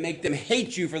and make them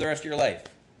hate you for the rest of your life.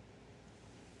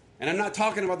 And I'm not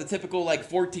talking about the typical,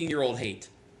 14-year-old hate.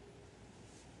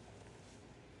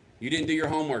 You didn't do your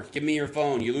homework. Give me your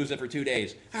phone. You lose it for 2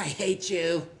 days. I hate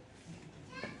you.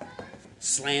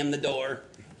 Slam the door.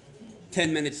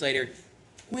 10 minutes later,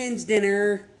 when's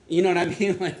dinner? You know what I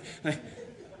mean?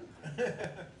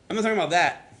 I'm not talking about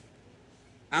that.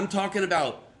 I'm talking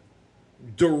about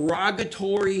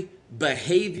derogatory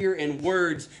behavior and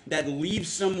words that leave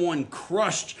someone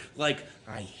crushed, like,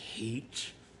 I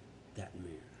hate that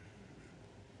man.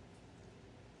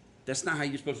 That's not how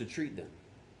you're supposed to treat them.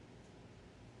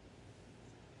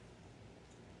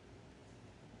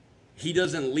 He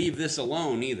doesn't leave this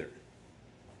alone either.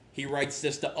 He writes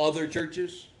this to other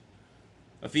churches.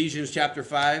 Ephesians chapter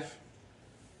 5.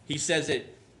 He says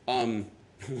it 3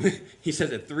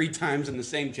 times in the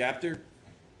same chapter.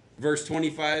 Verse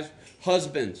 25.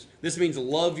 Husbands, this means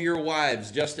love your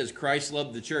wives just as Christ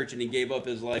loved the church and he gave up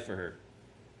his life for her.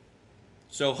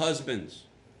 So husbands,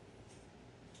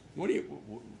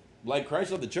 like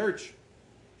Christ loved the church,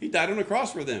 he died on the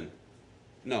cross for them.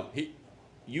 No,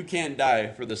 you can't die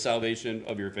for the salvation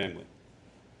of your family.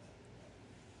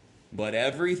 But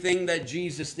everything that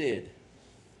Jesus did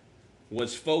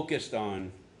was focused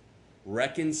on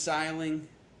reconciling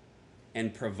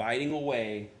and providing a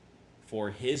way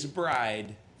for his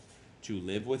bride to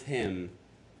live with him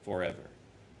forever.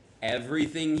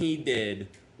 Everything he did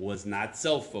was not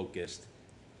self-focused.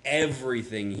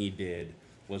 Everything he did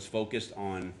was focused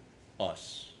on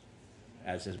us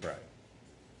as his bride.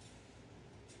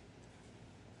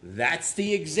 That's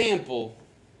the example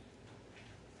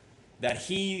that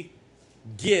he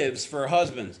gives for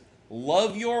husbands.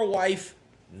 Love your wife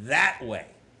that way.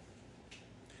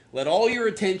 Let all your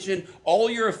attention, all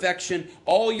your affection,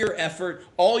 all your effort,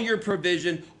 all your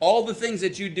provision, all the things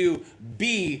that you do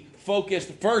be focused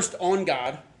first on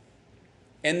God,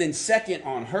 and then second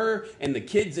on her and the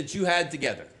kids that you had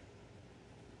together.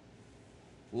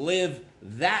 Live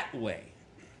that way.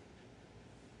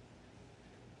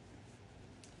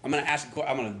 I'm going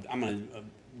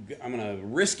to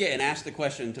risk it and ask the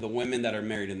question to the women that are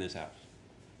married in this house.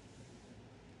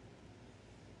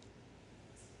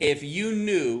 If you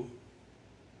knew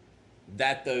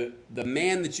that the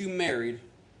man that you married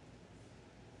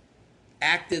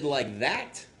acted like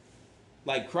that,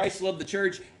 like Christ loved the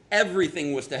church,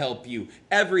 everything was to help you.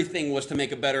 Everything was to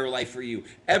make a better life for you.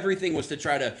 Everything was to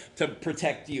try to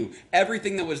protect you.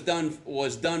 Everything that was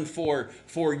done for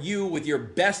you with your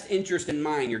best interest in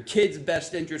mind, your kid's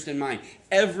best interest in mind.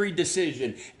 Every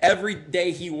decision, every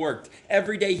day he worked,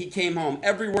 every day he came home,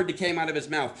 every word that came out of his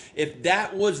mouth. If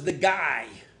that was the guy,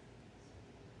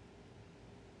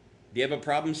 do you have a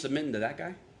problem submitting to that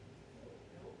guy?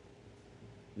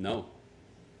 No.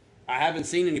 I haven't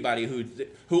seen anybody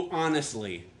who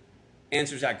honestly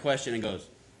answers that question and goes,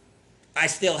 I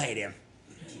still hate him.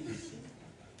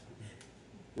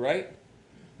 Right?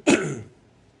 3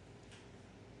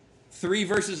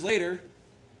 verses later,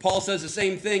 Paul says the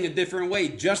same thing a different way.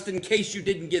 Just in case you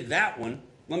didn't get that one,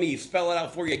 let me spell it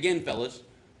out for you again, fellas.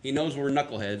 He knows we're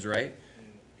knuckleheads, right?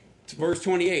 Verse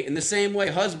 28, in the same way,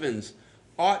 husbands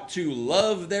ought to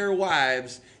love their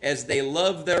wives as they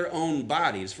love their own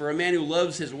bodies. For a man who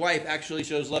loves his wife actually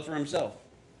shows love for himself.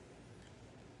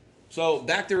 So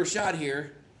back to Rashad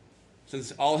here,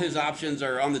 since all his options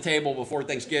are on the table before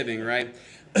Thanksgiving, right?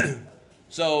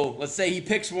 So let's say he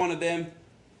picks one of them.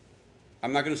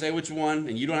 I'm not going to say which one,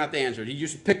 and you don't have to answer it. He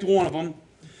just picked one of them,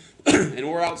 and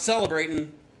we're out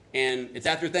celebrating, and it's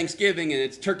after Thanksgiving, and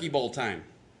it's Turkey Bowl time,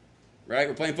 right?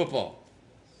 We're playing football.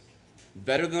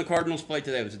 Better than the Cardinals played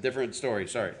today. It was a different story.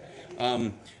 Sorry.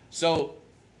 And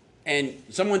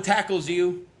someone tackles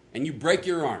you, and you break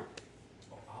your arm.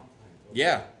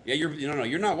 Yeah.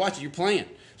 You're not watching. You're playing.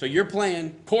 So you're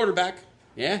playing quarterback.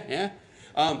 Yeah.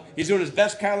 He's doing his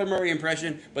best Kyler Murray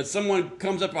impression, but someone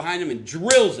comes up behind him and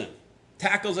drills him,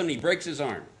 tackles him, and he breaks his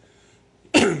arm.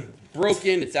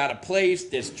 Broken. It's out of place.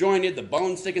 Disjointed. The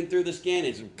bone sticking through the skin.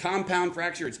 It's a compound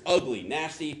fracture. It's ugly,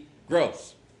 nasty,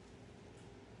 gross.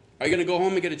 Are you going to go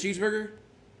home and get a cheeseburger?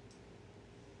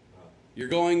 You're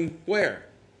going where?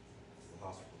 The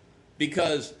hospital.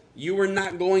 Because you were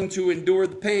not going to endure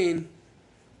the pain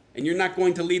And you're not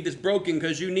going to leave this broken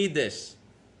because you need this.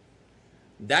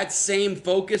 That same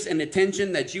focus and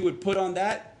attention that you would put on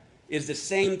that is the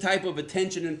same type of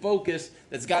attention and focus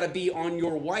that's got to be on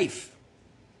your wife.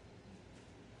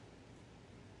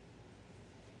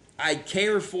 I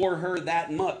care for her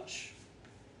that much.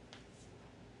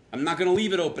 I'm not going to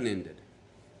leave it open-ended.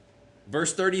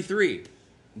 Verse 33.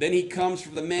 Then he comes for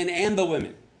the men and the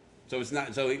women. So it's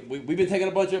not. So we've been taking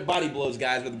a bunch of body blows,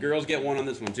 guys, but the girls get one on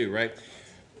this one too, right?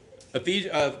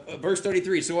 Verse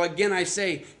 33. So again I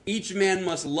say, each man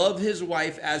must love his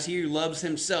wife as he loves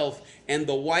himself, and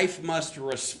the wife must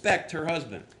respect her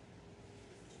husband.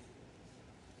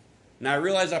 Now I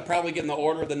realize I'm probably getting the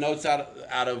order of the notes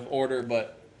out of order,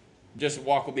 but just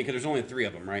walk with me because there's only 3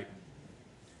 of them, right?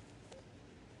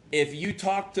 If you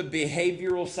talk to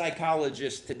behavioral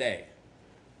psychologists today,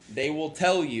 they will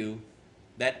tell you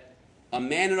that a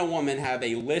man and a woman have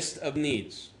a list of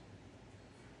needs.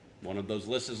 One of those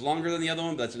lists is longer than the other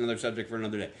one, but that's another subject for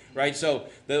another day, right? So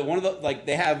they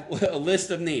have a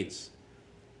list of needs.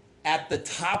 At the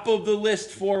top of the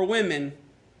list for women,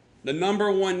 the number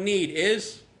 1 need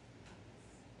is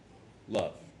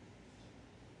love.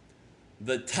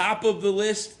 The top of the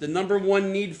list, the number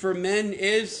 1 need for men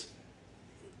is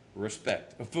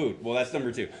respect. Food. Well, that's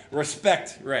number 2.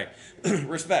 Respect, right.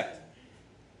 Respect.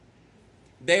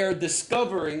 They are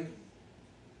discovering,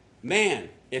 man,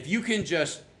 if you can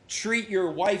just treat your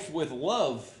wife with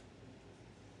love,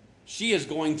 she is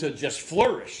going to just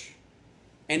flourish.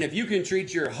 And if you can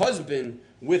treat your husband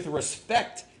with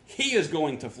respect, he is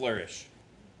going to flourish.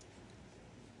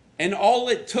 And all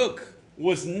it took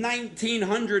was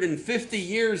 1950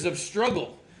 years of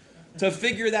struggle to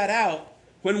figure that out,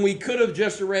 when we could have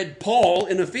just read Paul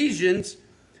in Ephesians,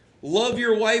 love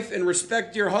your wife and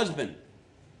respect your husband.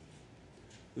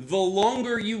 The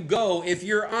longer you go, if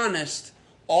you're honest,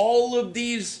 all of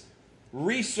these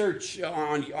research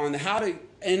on how to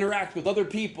interact with other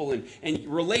people and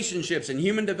relationships and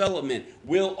human development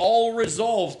will all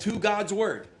resolve to God's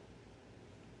word.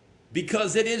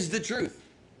 Because it is the truth.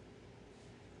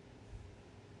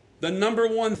 The number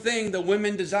 1 thing the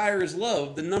women desire is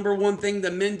love. The number 1 thing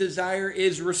the men desire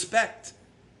is respect.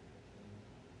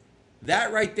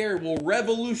 That right there will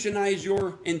revolutionize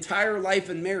your entire life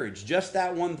and marriage. Just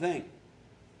that one thing.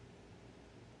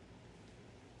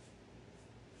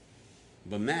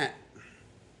 But Matt,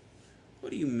 what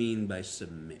do you mean by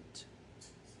submit?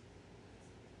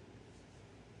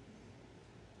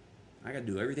 I got to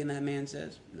do everything that man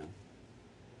says? No.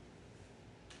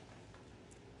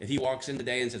 If he walks in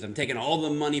today and says, I'm taking all the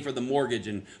money for the mortgage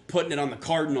and putting it on the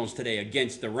Cardinals today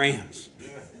against the Rams.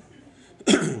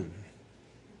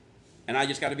 And I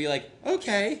just got to be like,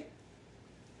 okay.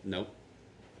 Nope.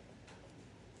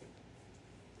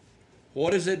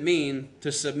 What does it mean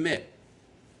to submit?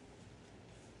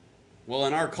 Well,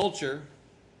 in our culture,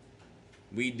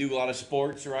 we do a lot of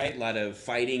sports, right? A lot of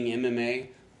fighting, MMA.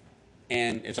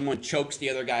 And if someone chokes the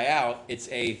other guy out, it's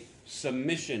a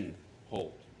submission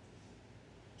hold.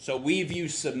 So we view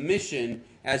submission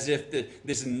as if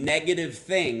this negative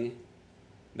thing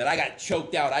that I got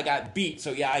choked out, I got beat,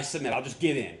 so yeah, I submit. I'll just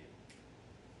give in.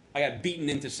 I got beaten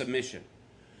into submission.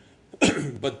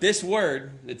 But this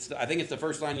word, I think it's the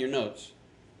first line of your notes.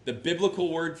 The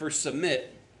biblical word for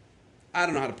submit, I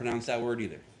don't know how to pronounce that word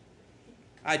either.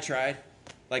 I tried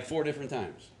like 4 different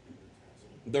times.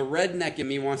 The redneck in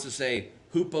me wants to say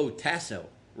hupotasso,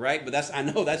 right? But I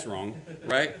know that's wrong,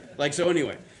 right? Like, so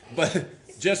anyway, but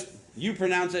just you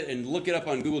pronounce it and look it up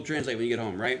on Google Translate when you get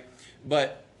home, right?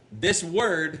 But this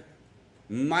word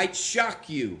might shock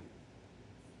you.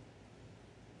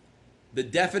 The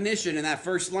definition in that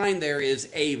first line there is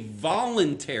a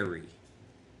voluntary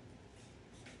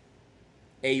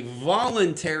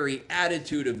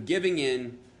attitude of giving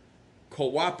in,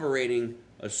 cooperating,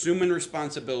 assuming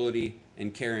responsibility,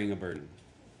 and carrying a burden.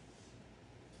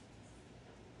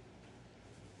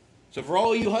 So for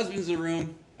all you husbands in the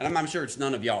room, and I'm sure it's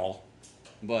none of y'all,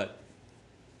 but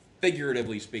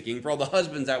figuratively speaking, for all the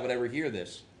husbands that would ever hear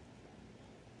this,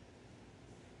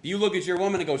 you look at your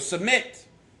woman and go, submit.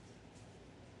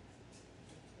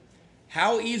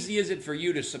 How easy is it for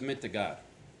you to submit to God?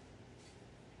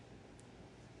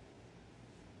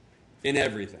 In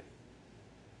everything.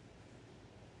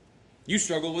 You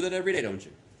struggle with it every day, don't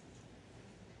you?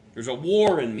 There's a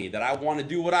war in me that I want to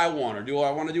do what I want or do what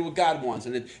I want to do what God wants.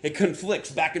 And it conflicts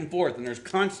back and forth. And there's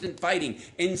constant fighting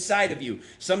inside of you.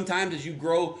 Sometimes as you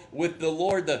grow with the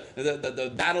Lord,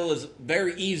 the battle is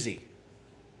very easy.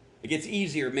 It gets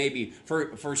easier maybe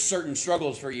for certain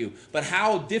struggles for you. But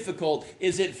how difficult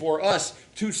is it for us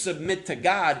to submit to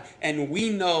God? And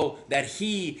we know that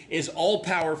He is all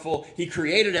powerful. He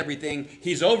created everything.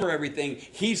 He's over everything.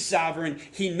 He's sovereign.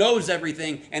 He knows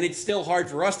everything. And it's still hard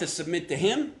for us to submit to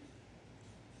Him.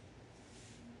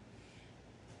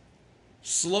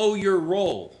 Slow your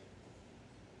roll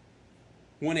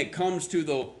when it comes to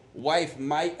the wife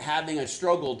might having a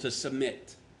struggle to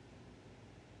submit.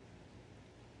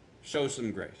 Show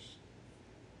some grace.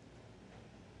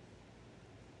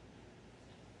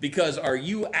 Because are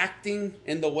you acting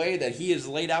in the way that He has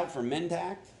laid out for men to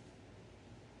act?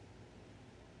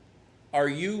 Are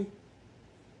you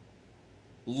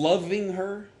loving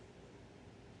her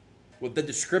with the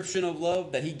description of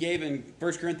love that He gave in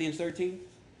 1 Corinthians 13?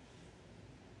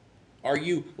 Are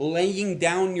you laying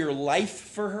down your life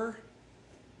for her?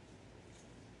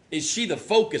 Is she the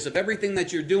focus of everything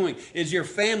that you're doing? Is your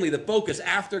family the focus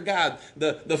after God?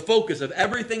 The focus of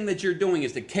everything that you're doing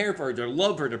is to care for her, to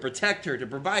love her, to protect her, to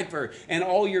provide for her, and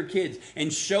all your kids.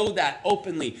 And show that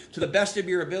openly to the best of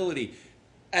your ability.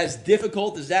 As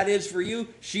difficult as that is for you,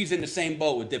 she's in the same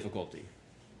boat with difficulty.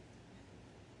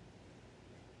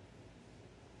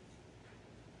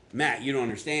 Matt, you don't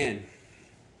understand.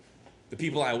 The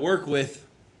people I work with,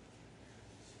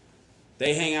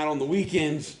 they hang out on the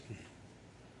weekends.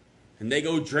 And they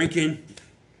go drinking,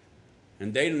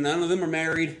 and none of them are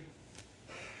married,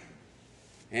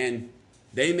 and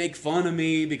they make fun of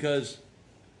me because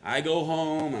I go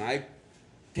home and I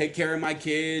take care of my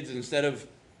kids instead of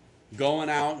going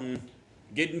out and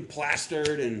getting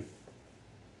plastered and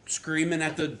screaming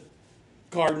at the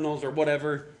Cardinals or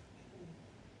whatever.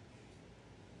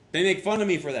 They make fun of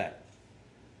me for that.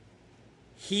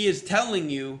 He is telling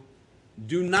you,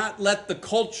 do not let the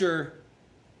culture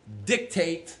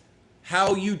dictate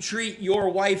how you treat your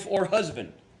wife or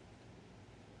husband.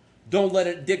 Don't let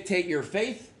it dictate your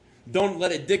faith. Don't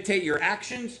let it dictate your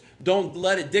actions. Don't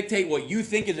let it dictate what you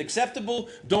think is acceptable.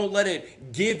 Don't let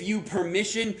it give you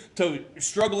permission to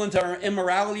struggle into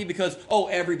immorality because, oh,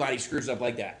 everybody screws up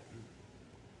like that.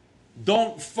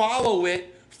 Don't follow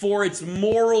it for its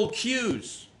moral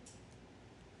cues.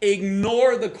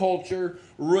 Ignore the culture,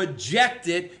 reject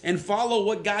it, and follow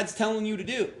what God's telling you to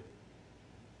do.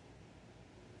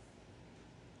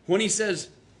 When He says,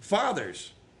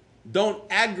 fathers, don't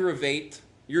aggravate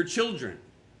your children.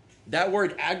 That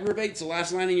word aggravate, the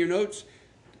last line in your notes,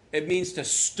 it means to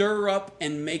stir up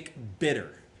and make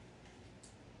bitter.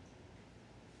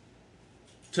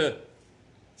 To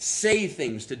say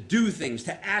things, to do things,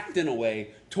 to act in a way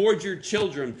towards your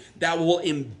children that will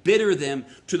embitter them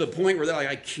to the point where they're like,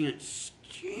 I can't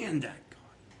stand that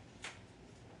God.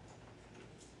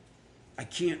 I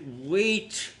can't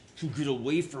wait to get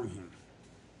away from him.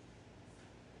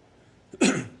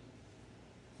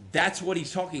 That's what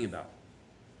He's talking about.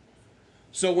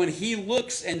 So when He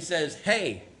looks and says,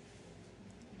 hey,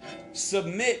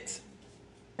 submit,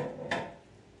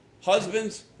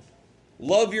 husbands,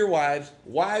 love your wives,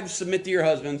 wives, submit to your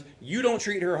husbands, you don't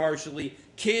treat her harshly,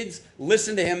 kids,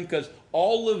 listen to him, because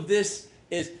all of this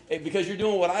is because you're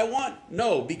doing what I want?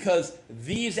 No, because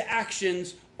these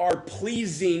actions are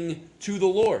pleasing to the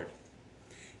Lord.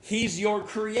 He's your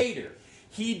creator.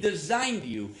 He designed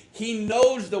you. He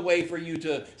knows the way for you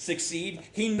to succeed.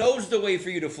 He knows the way for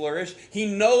you to flourish. He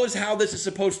knows how this is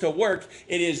supposed to work.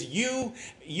 It is you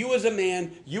as a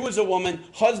man, you as a woman,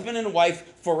 husband and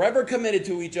wife, forever committed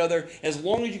to each other, as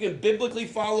long as you can biblically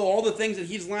follow all the things that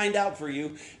He's lined out for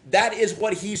you. That is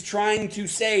what He's trying to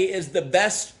say is the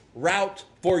best route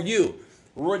for you.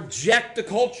 Reject the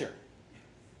culture.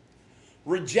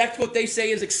 Reject what they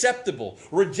say is acceptable.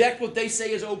 Reject what they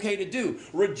say is okay to do.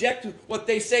 Reject what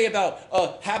they say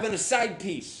about having a side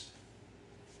piece.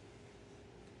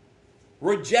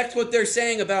 Reject what they're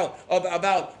saying about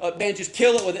man, just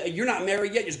kill it with it. You're not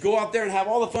married yet. Just go out there and have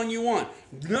all the fun you want.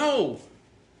 No.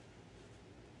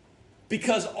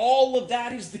 Because all of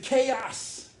that is the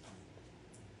chaos.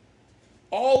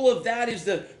 All of that is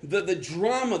the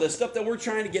drama, the stuff that we're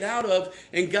trying to get out of.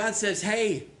 And God says,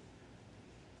 hey,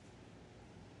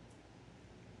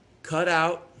 cut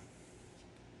out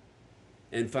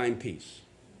and find peace.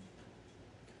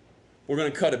 We're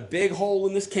going to cut a big hole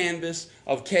in this canvas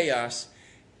of chaos,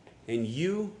 and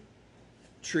you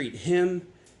treat him,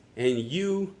 and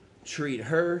you treat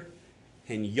her,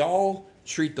 and y'all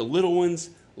treat the little ones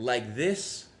like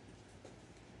this,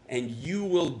 and you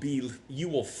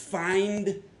will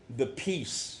find the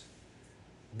peace,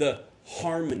 the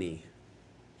harmony,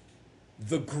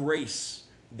 the grace,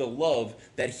 the love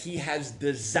that He has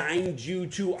designed you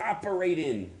to operate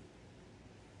in.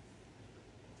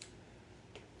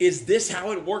 Is this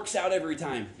how it works out every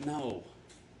time? No.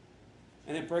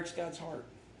 And it breaks God's heart.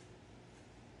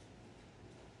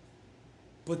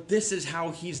 But this is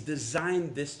how he's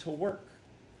designed this to work.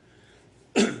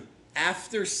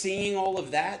 After seeing all of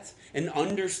that and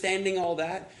understanding all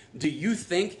that, do you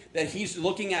think that he's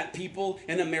looking at people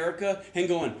in America and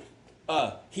going,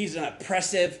 he's an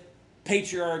oppressive,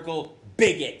 patriarchal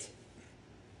bigot?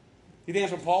 You think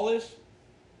that's what Paul is?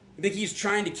 You think he's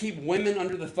trying to keep women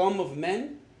under the thumb of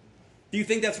men? Do you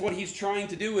think that's what he's trying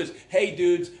to do is, hey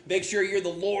dudes, make sure you're the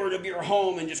lord of your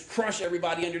home and just crush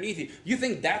everybody underneath you? You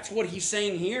think that's what he's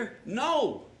saying here?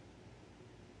 No.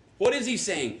 What is he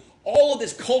saying? All of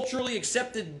this culturally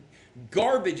accepted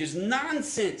garbage is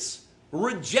nonsense.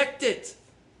 Reject it.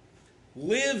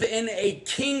 Live in a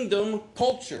kingdom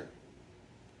culture.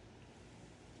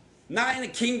 Not in a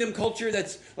kingdom culture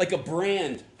that's like a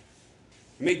brand.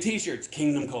 You make t-shirts,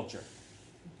 kingdom culture.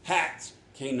 Hats,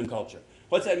 kingdom culture.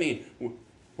 What's that mean?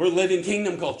 We're living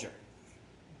kingdom culture.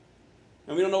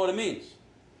 And we don't know what it means.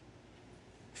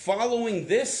 Following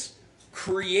this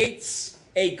creates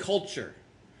a culture.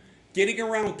 Getting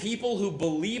around people who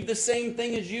believe the same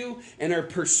thing as you and are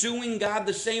pursuing God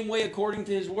the same way according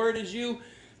to his word as you,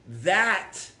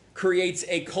 that creates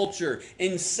a culture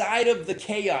inside of the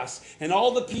chaos. And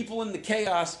all the people in the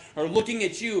chaos are looking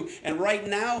at you, and right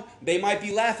now they might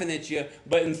be laughing at you,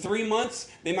 but in 3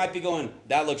 months they might be going,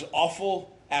 that looks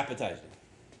awful appetizing.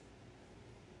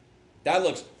 That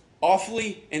looks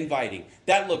awfully inviting.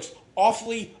 That looks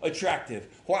awfully attractive.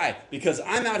 Why? Because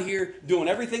I'm out here doing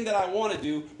everything that I want to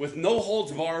do with no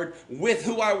holds barred, with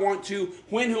who I want to,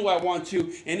 when who I want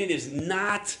to, and it is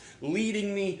not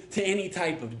leading me to any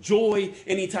type of joy,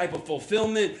 any type of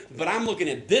fulfillment. But I'm looking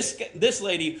at this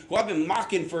lady who I've been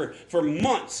mocking for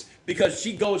months because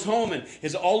she goes home and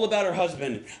is all about her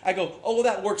husband. I go, oh,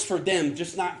 that works for them,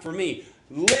 just not for me.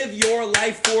 Live your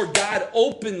life for God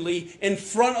openly in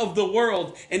front of the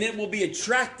world, and it will be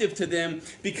attractive to them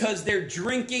because they're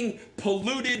drinking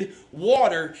polluted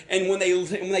water. And when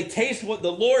they taste what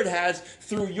the Lord has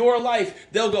through your life,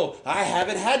 they'll go, I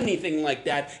haven't had anything like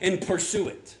that, and pursue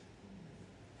it.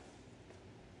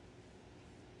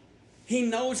 He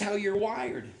knows how you're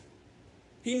wired.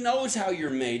 He knows how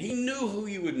you're made. He knew who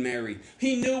you would marry.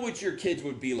 He knew what your kids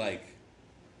would be like.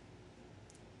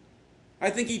 I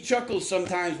think he chuckles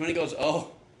sometimes when he goes, oh,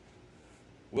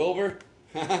 Wilbur?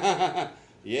 Yeah,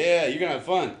 you're going to have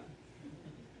fun.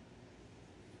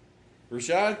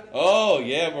 Rashad? Oh,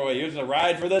 yeah, boy, here's a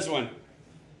ride for this one.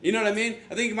 You know what I mean?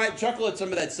 I think he might chuckle at some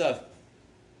of that stuff.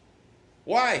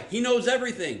 Why? He knows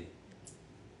everything.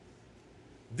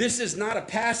 This is not a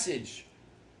passage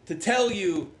to tell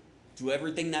you, do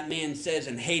everything that man says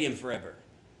and hate him forever.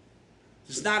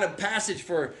 It's not a passage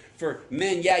for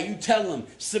men. Yeah, you tell them,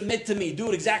 submit to me, do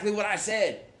it exactly what I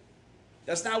said.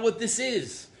 That's not what this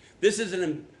is. This is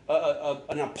an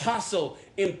apostle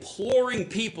imploring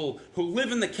people who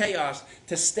live in the chaos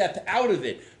to step out of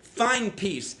it, find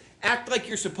peace, act like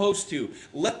you're supposed to.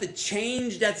 Let the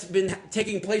change that's been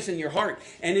taking place in your heart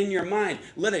and in your mind,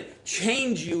 let it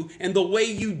change you and the way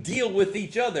you deal with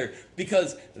each other.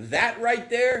 Because that right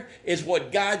there is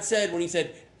what God said when he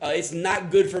said, it's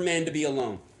not good for man to be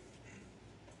alone.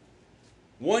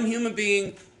 One human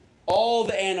being, all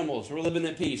the animals were living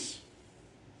in peace.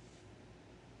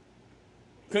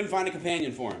 Couldn't find a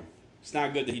companion for him. It's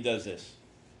not good that he does this.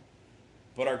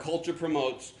 But our culture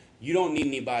promotes, you don't need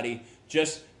anybody,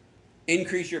 just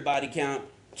increase your body count,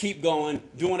 keep going,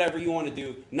 do whatever you want to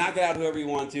do, knock out whoever you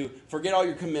want to, forget all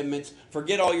your commitments,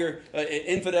 forget all your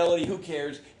infidelity, who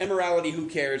cares, immorality, who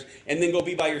cares, and then go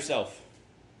be by yourself.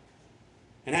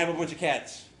 And have a bunch of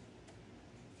cats.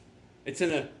 It's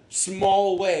in a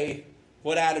small way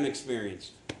what Adam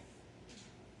experienced.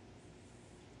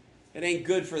 It ain't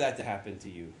good for that to happen to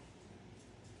you.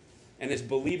 And as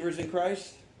believers in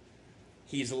Christ,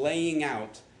 he's laying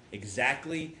out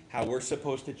exactly how we're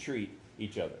supposed to treat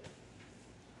each other.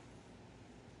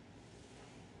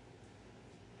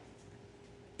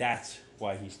 That's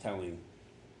why he's telling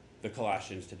the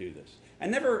Colossians to do this. I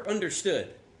never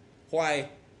understood why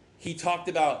he talked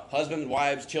about husbands,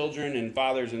 wives, children, and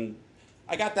fathers, and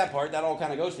I got that part. That all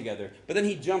kind of goes together. But then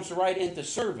he jumps right into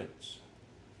servants.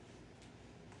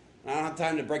 I don't have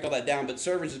time to break all that down, but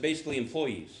servants is basically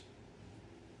employees.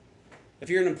 If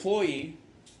you're an employee,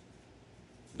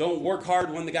 don't work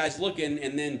hard when the guy's looking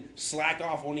and then slack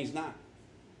off when he's not.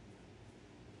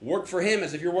 Work for him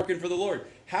as if you're working for the Lord.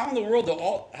 How in the world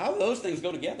how do those things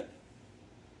go together?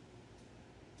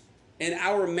 In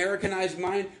our Americanized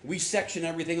mind, we section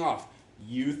everything off.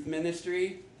 Youth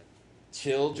ministry,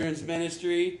 children's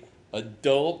ministry,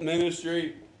 adult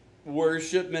ministry,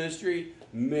 worship ministry.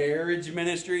 marriage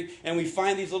ministry, and we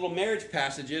find these little marriage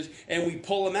passages, and we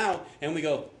pull them out, and we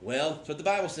go, well, that's what the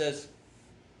Bible says.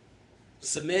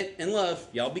 Submit and love.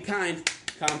 Y'all be kind.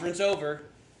 Conference over.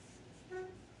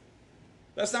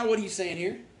 That's not what he's saying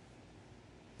here.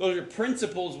 Those are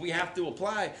principles we have to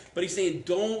apply. But he's saying,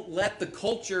 don't let the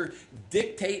culture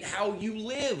dictate how you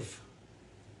live.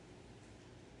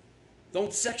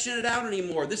 Don't section it out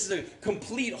anymore. This is a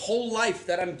complete whole life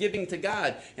that I'm giving to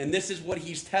God. And this is what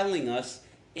he's telling us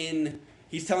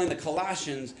he's telling the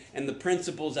Colossians and the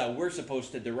principles that we're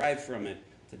supposed to derive from it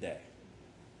today.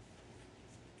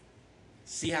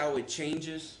 See how it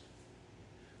changes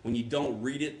when you don't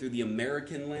read it through the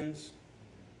American lens?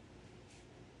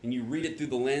 And you read it through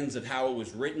the lens of how it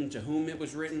was written, to whom it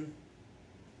was written?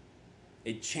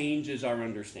 It changes our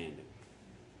understanding.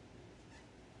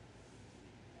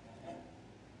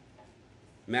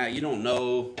 Matt, you don't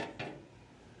know.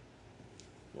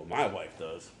 Well, my wife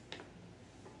does.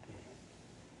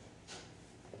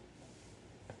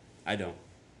 I don't.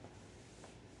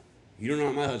 You don't know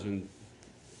what my husband,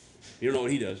 you don't know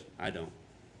what he does. I don't.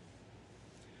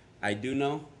 I do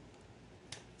know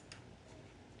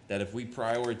that if we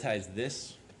prioritize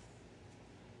this,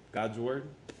 God's word,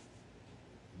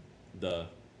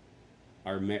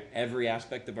 every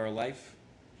aspect of our life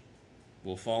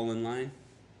will fall in line,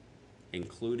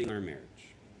 including our marriage.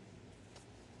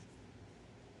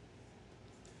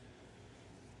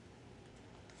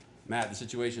 Matt, the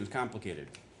situation is complicated.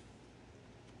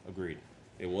 Agreed.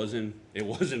 It was in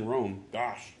Rome.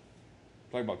 Gosh.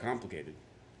 Talk about complicated.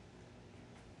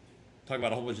 Talk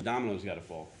about a whole bunch of dominoes got to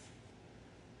fall.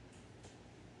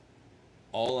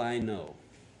 All I know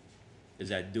is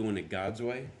that doing it God's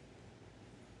way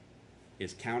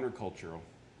is countercultural,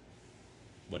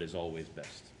 but is always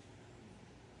best.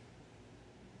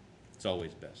 It's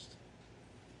always best.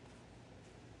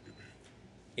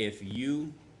 If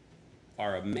you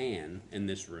are a man in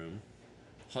this room,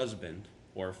 husband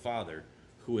or father,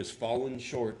 who has fallen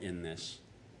short in this,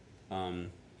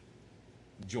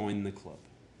 join the club.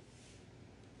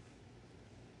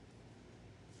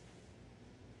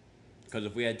 Because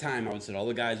if we had time, I would sit all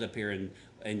the guys up here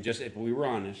and just, if we were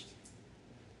honest,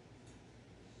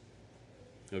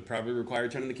 it would probably require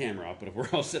turning the camera off, but if we're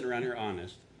all sitting around here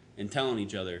honest and telling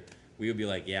each other, we would be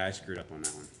like, yeah, I screwed up on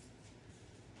that one.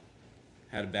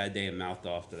 Had a bad day and mouthed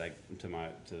off to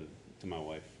my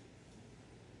wife.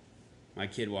 My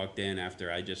kid walked in after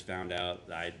I just found out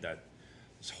that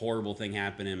this horrible thing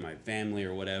happened in my family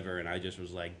or whatever, and I just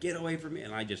was like, get away from me,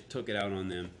 and I just took it out on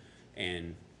them.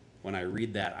 And when I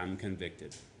read that, I'm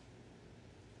convicted.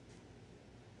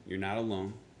 You're not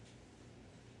alone,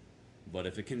 but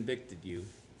if it convicted you,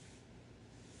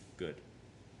 good.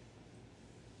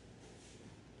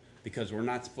 Because we're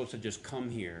not supposed to just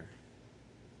come here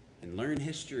and learn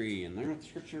history and learn what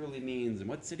Scripture really means and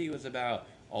what city was about.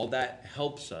 All that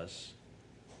helps us.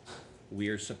 We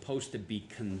are supposed to be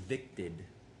convicted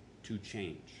to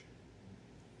change.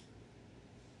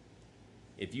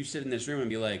 If you sit in this room and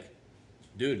be like,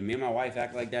 dude, me and my wife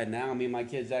act like that now, me and my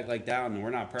kids act like that, and we're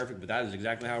not perfect, but that is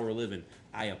exactly how we're living,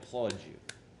 I applaud you.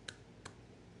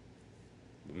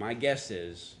 But my guess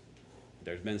is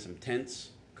there's been some tense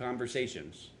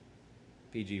conversations,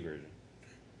 PG version,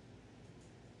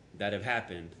 that have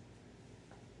happened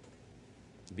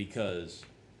because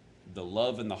the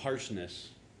love and the harshness,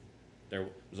 there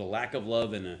was a lack of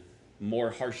love and a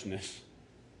more harshness,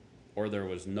 or there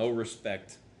was no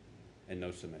respect and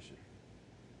no submission.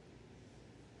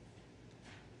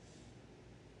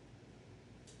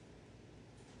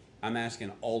 I'm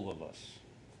asking all of us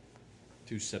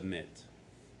to submit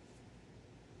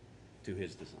to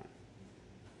his design.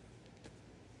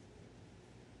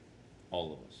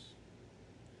 All of us.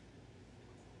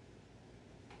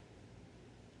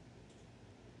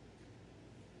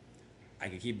 I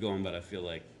could keep going, but I feel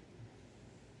like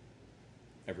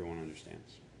everyone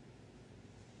understands.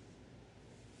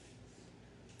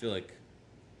 I feel like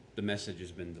the message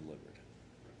has been delivered.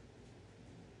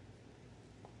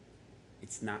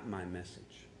 It's not my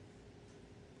message.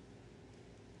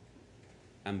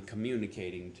 I'm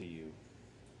communicating to you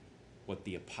what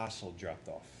the apostle dropped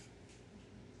off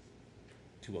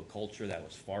to a culture that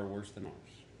was far worse than ours.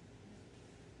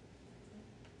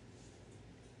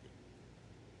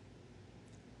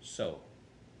 So,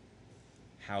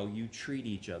 how you treat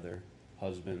each other,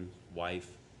 husband, wife,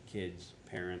 kids,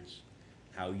 parents,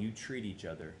 how you treat each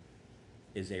other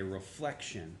is a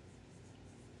reflection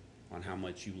on how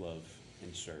much you love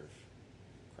and serve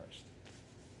Christ.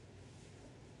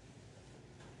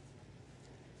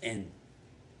 And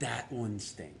that one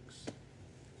stings.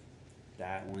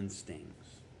 That one stings.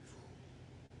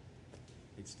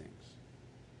 It stings.